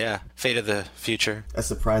 yeah, Fate of the Future, a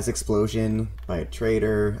surprise explosion by a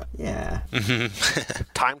traitor,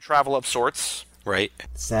 time travel of sorts, right?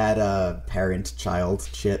 Sad parent-child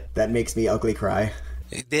shit that makes me ugly cry.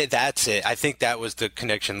 That's it. I think that was the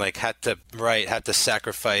connection. Like, had to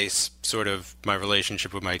sacrifice sort of my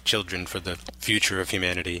relationship with my children for the future of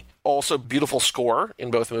humanity. Also, beautiful score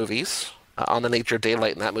in both movies. On the Nature of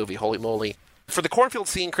Daylight in that movie, holy moly. For the cornfield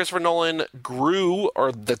scene, Christopher Nolan grew,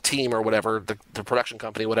 or the team or whatever, the production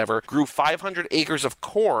company, whatever, grew 500 acres of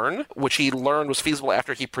corn, which he learned was feasible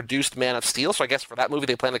after he produced Man of Steel. So I guess for that movie,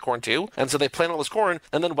 they planted corn too. And so they planted all this corn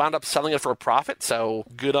and then wound up selling it for a profit. So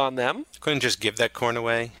good on them. Couldn't just give that corn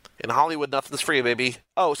away. In Hollywood, nothing's free, baby.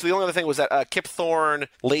 Oh, so the only other thing was that Kip Thorne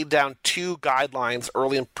laid down 2 guidelines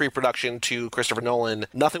early in pre-production to Christopher Nolan.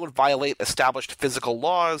 Nothing would violate established physical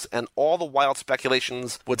laws, and all the wild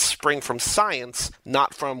speculations would spring from science,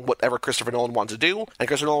 not from whatever Christopher Nolan wanted to do. And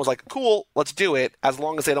Christopher Nolan was like, cool, let's do it, as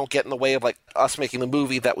long as they don't get in the way of, like, us making the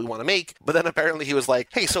movie that we want to make. But then apparently he was like,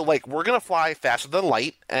 hey, so, like, we're going to fly faster than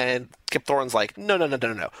light, and Kip Thorne's like, no,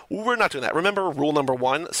 we're not doing that. Remember rule number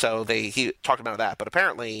 1? So he talked about that, but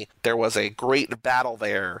apparently there was a great battle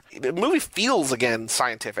there. The movie feels, again,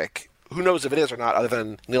 scientific. Who knows if it is or not, other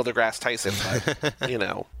than Neil deGrasse Tyson, but,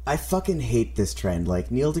 I fucking hate this trend.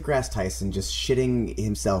 Like, Neil deGrasse Tyson just shitting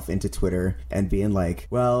himself into Twitter and being like,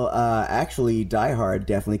 well, actually, Die Hard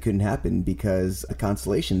definitely couldn't happen because the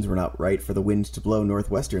constellations were not right for the wind to blow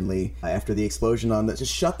northwesternly after the explosion on the...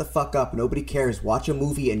 Just shut the fuck up. Nobody cares. Watch a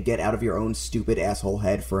movie and get out of your own stupid asshole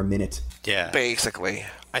head for a minute. Yeah. Basically.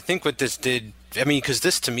 I think what this did, I mean, because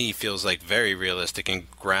this to me feels like very realistic and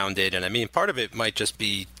grounded, and I mean, part of it might just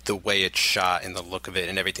be the way it's shot and the look of it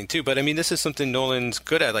and everything too, but I mean, this is something Nolan's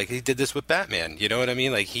good at. Like, he did this with Batman, you know what I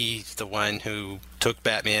mean? Like, he's the one who took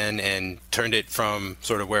Batman and turned it from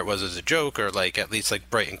sort of where it was as a joke, or like at least like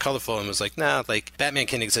bright and colorful, and was like, nah, like Batman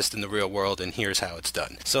can exist in the real world and here's how it's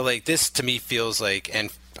done. So like, this to me feels like,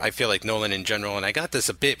 and I feel like Nolan in general, and I got this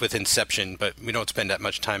a bit with Inception, but we don't spend that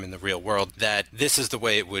much time in the real world, that this is the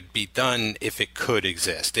way it would be done if it could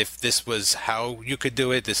exist. If this was how you could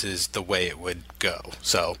do it, this is the way it would go.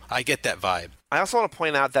 So I get that vibe. I also want to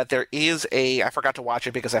point out that there is I forgot to watch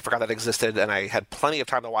it because I forgot that it existed, and I had plenty of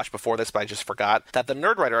time to watch before this, but I just forgot, that the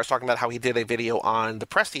Nerd Writer, I was talking about how he did a video on The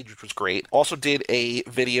Prestige, which was great, also did a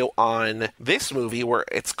video on this movie where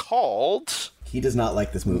it's called... He does not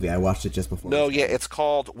like this movie. I watched it just before. No, yeah, it's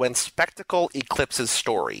called When Spectacle Eclipses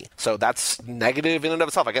Story. So that's negative in and of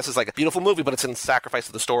itself. I guess it's like a beautiful movie, but it's in sacrifice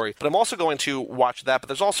of the story. But I'm also going to watch that.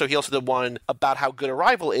 But he also did one about how good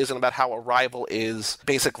Arrival is, and about how Arrival is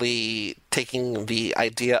basically taking the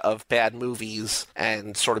idea of bad movies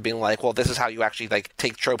and sort of being like, well, this is how you actually like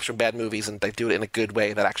take tropes from bad movies and like do it in a good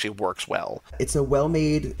way that actually works well. It's a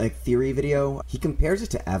well-made like theory video. He compares it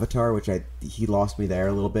to Avatar, which he lost me there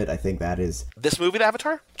a little bit. I think that is this movie to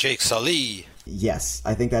Avatar? Jake Sully. Yes,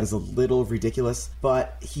 I think that is a little ridiculous,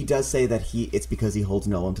 but he does say that it's because he holds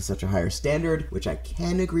Nolan to such a higher standard, which I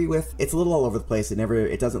can agree with. It's a little all over the place.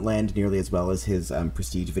 It doesn't land nearly as well as his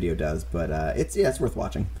Prestige video does, but it's worth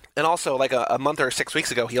watching. And also, like a month or 6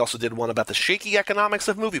 weeks ago, he also did one about the shaky economics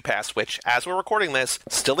of MoviePass, which, as we're recording this,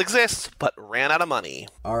 still exists, but ran out of money.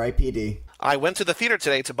 R.I.P.D. I went to the theater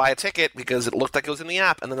today to buy a ticket because it looked like it was in the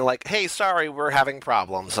app, and then they're like, hey, sorry, we're having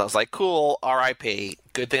problems. I was like, cool, R.I.P.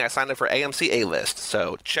 Good thing I signed up for AMC A-List,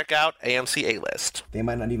 so check out AMC A-List. They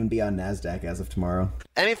might not even be on NASDAQ as of tomorrow.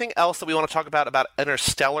 Anything else that we want to talk about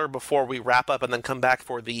Interstellar before we wrap up and then come back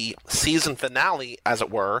for the season finale, as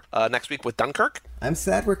it were, next week with Dunkirk? I'm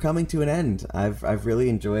sad we're coming to an end. I've really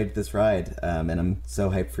enjoyed this ride, and I'm so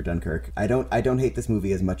hyped for Dunkirk. I don't hate this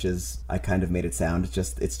movie as much as I kind of made it sound.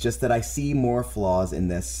 It's just that I see more flaws in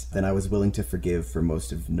this than I was willing to forgive for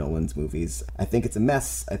most of Nolan's movies. I think it's a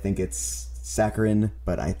mess. I think it's saccharine,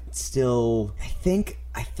 but I think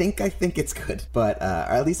it's good. But or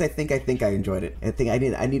at least I think I enjoyed it. I think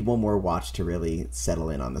I need one more watch to really settle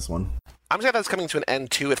in on this one. I'm sad that's coming to an end,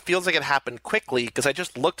 too. It feels like it happened quickly, because I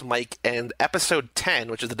just looked, Mike, and episode 10,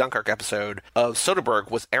 which is the Dunkirk episode of Soderbergh,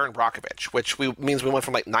 was Aaron Brockovich, which means we went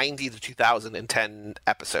from, 90 to 2010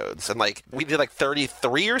 episodes. And, we did,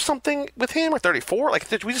 33 or something with him, or 34?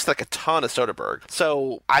 We just, a ton of Soderbergh.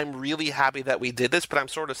 So I'm really happy that we did this, but I'm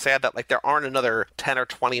sort of sad that, there aren't another 10 or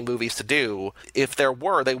 20 movies to do. If there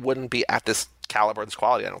were, they wouldn't be at this caliber, this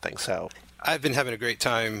quality, I don't think so. I've been having a great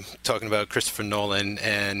time talking about Christopher Nolan,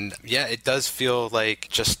 and yeah, it does feel like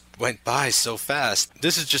just went by so fast.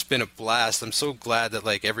 This has just been a blast. I'm so glad that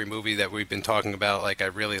every movie that we've been talking about, I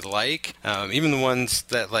really like. Even the ones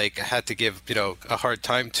that I had to give a hard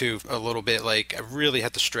time to a little bit. I really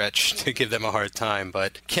had to stretch to give them a hard time,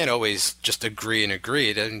 but can't always just agree.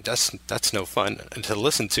 And that's no fun to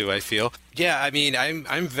listen to, I feel. Yeah, I mean,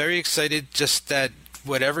 I'm very excited just that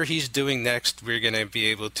whatever he's doing next, we're going to be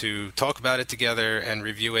able to talk about it together and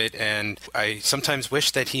review it. And I sometimes wish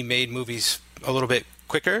that he made movies a little bit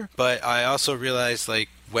quicker, but I also realize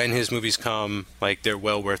when his movies come, they're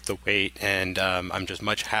well worth the wait, and I'm just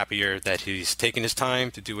much happier that he's taking his time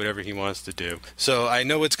to do whatever he wants to do. So I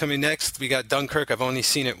know what's coming next. We got Dunkirk. I've only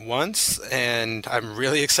seen it once, and I'm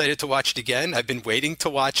really excited to watch it again. I've been waiting to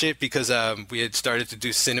watch it because we had started to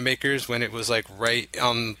do Cinemakers when it was right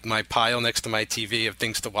on my pile next to my TV of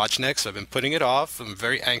things to watch next. So I've been putting it off. I'm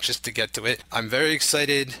very anxious to get to it. I'm very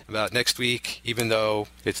excited about next week, even though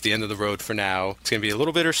it's the end of the road for now. It's going to be a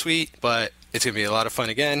little bittersweet, but it's going to be a lot of fun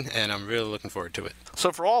again, and I'm really looking forward to it.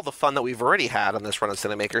 So for all the fun that we've already had on this run of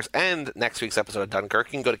Cinemakers and next week's episode of Dunkirk,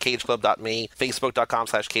 you can go to cageclub.me,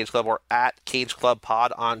 facebook.com/cageclub, or at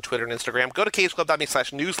cageclubpod on Twitter and Instagram. Go to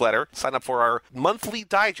cageclub.me/newsletter. Sign up for our monthly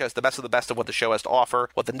digest, the best of what the show has to offer,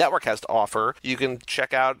 what the network has to offer. You can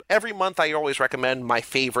check out every month. I always recommend my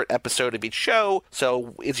favorite episode of each show.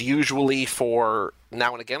 So it's usually for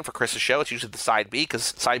now and again. For Chris's show, it's usually the Side B,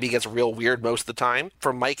 because Side B gets real weird most of the time.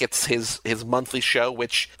 For Mike, it's his monthly show,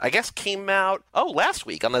 which I guess came out, last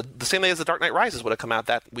week, on the same day as The Dark Knight Rises would have come out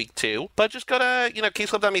that week too. But just go to,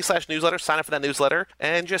 caseclub.me/newsletter, sign up for that newsletter,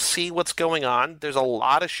 and just see what's going on. There's a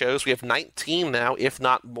lot of shows. We have 19 now, if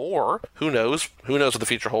not more. Who knows? Who knows what the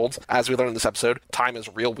future holds? As we learned in this episode, time is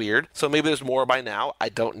real weird. So maybe there's more by now. I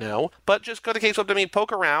don't know. But just go to caseclub.me,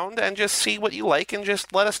 poke around, and just see what you like, and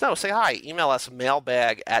just let us know. Say hi. Email us,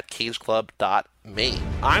 mailbag@cageclub.me.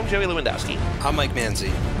 I'm Joey Lewandowski. I'm Mike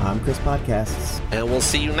Manzi. I'm Chris Podcasts. And we'll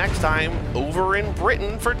see you next time over in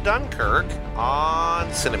Britain for Dunkirk on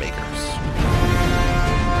Cinemakers.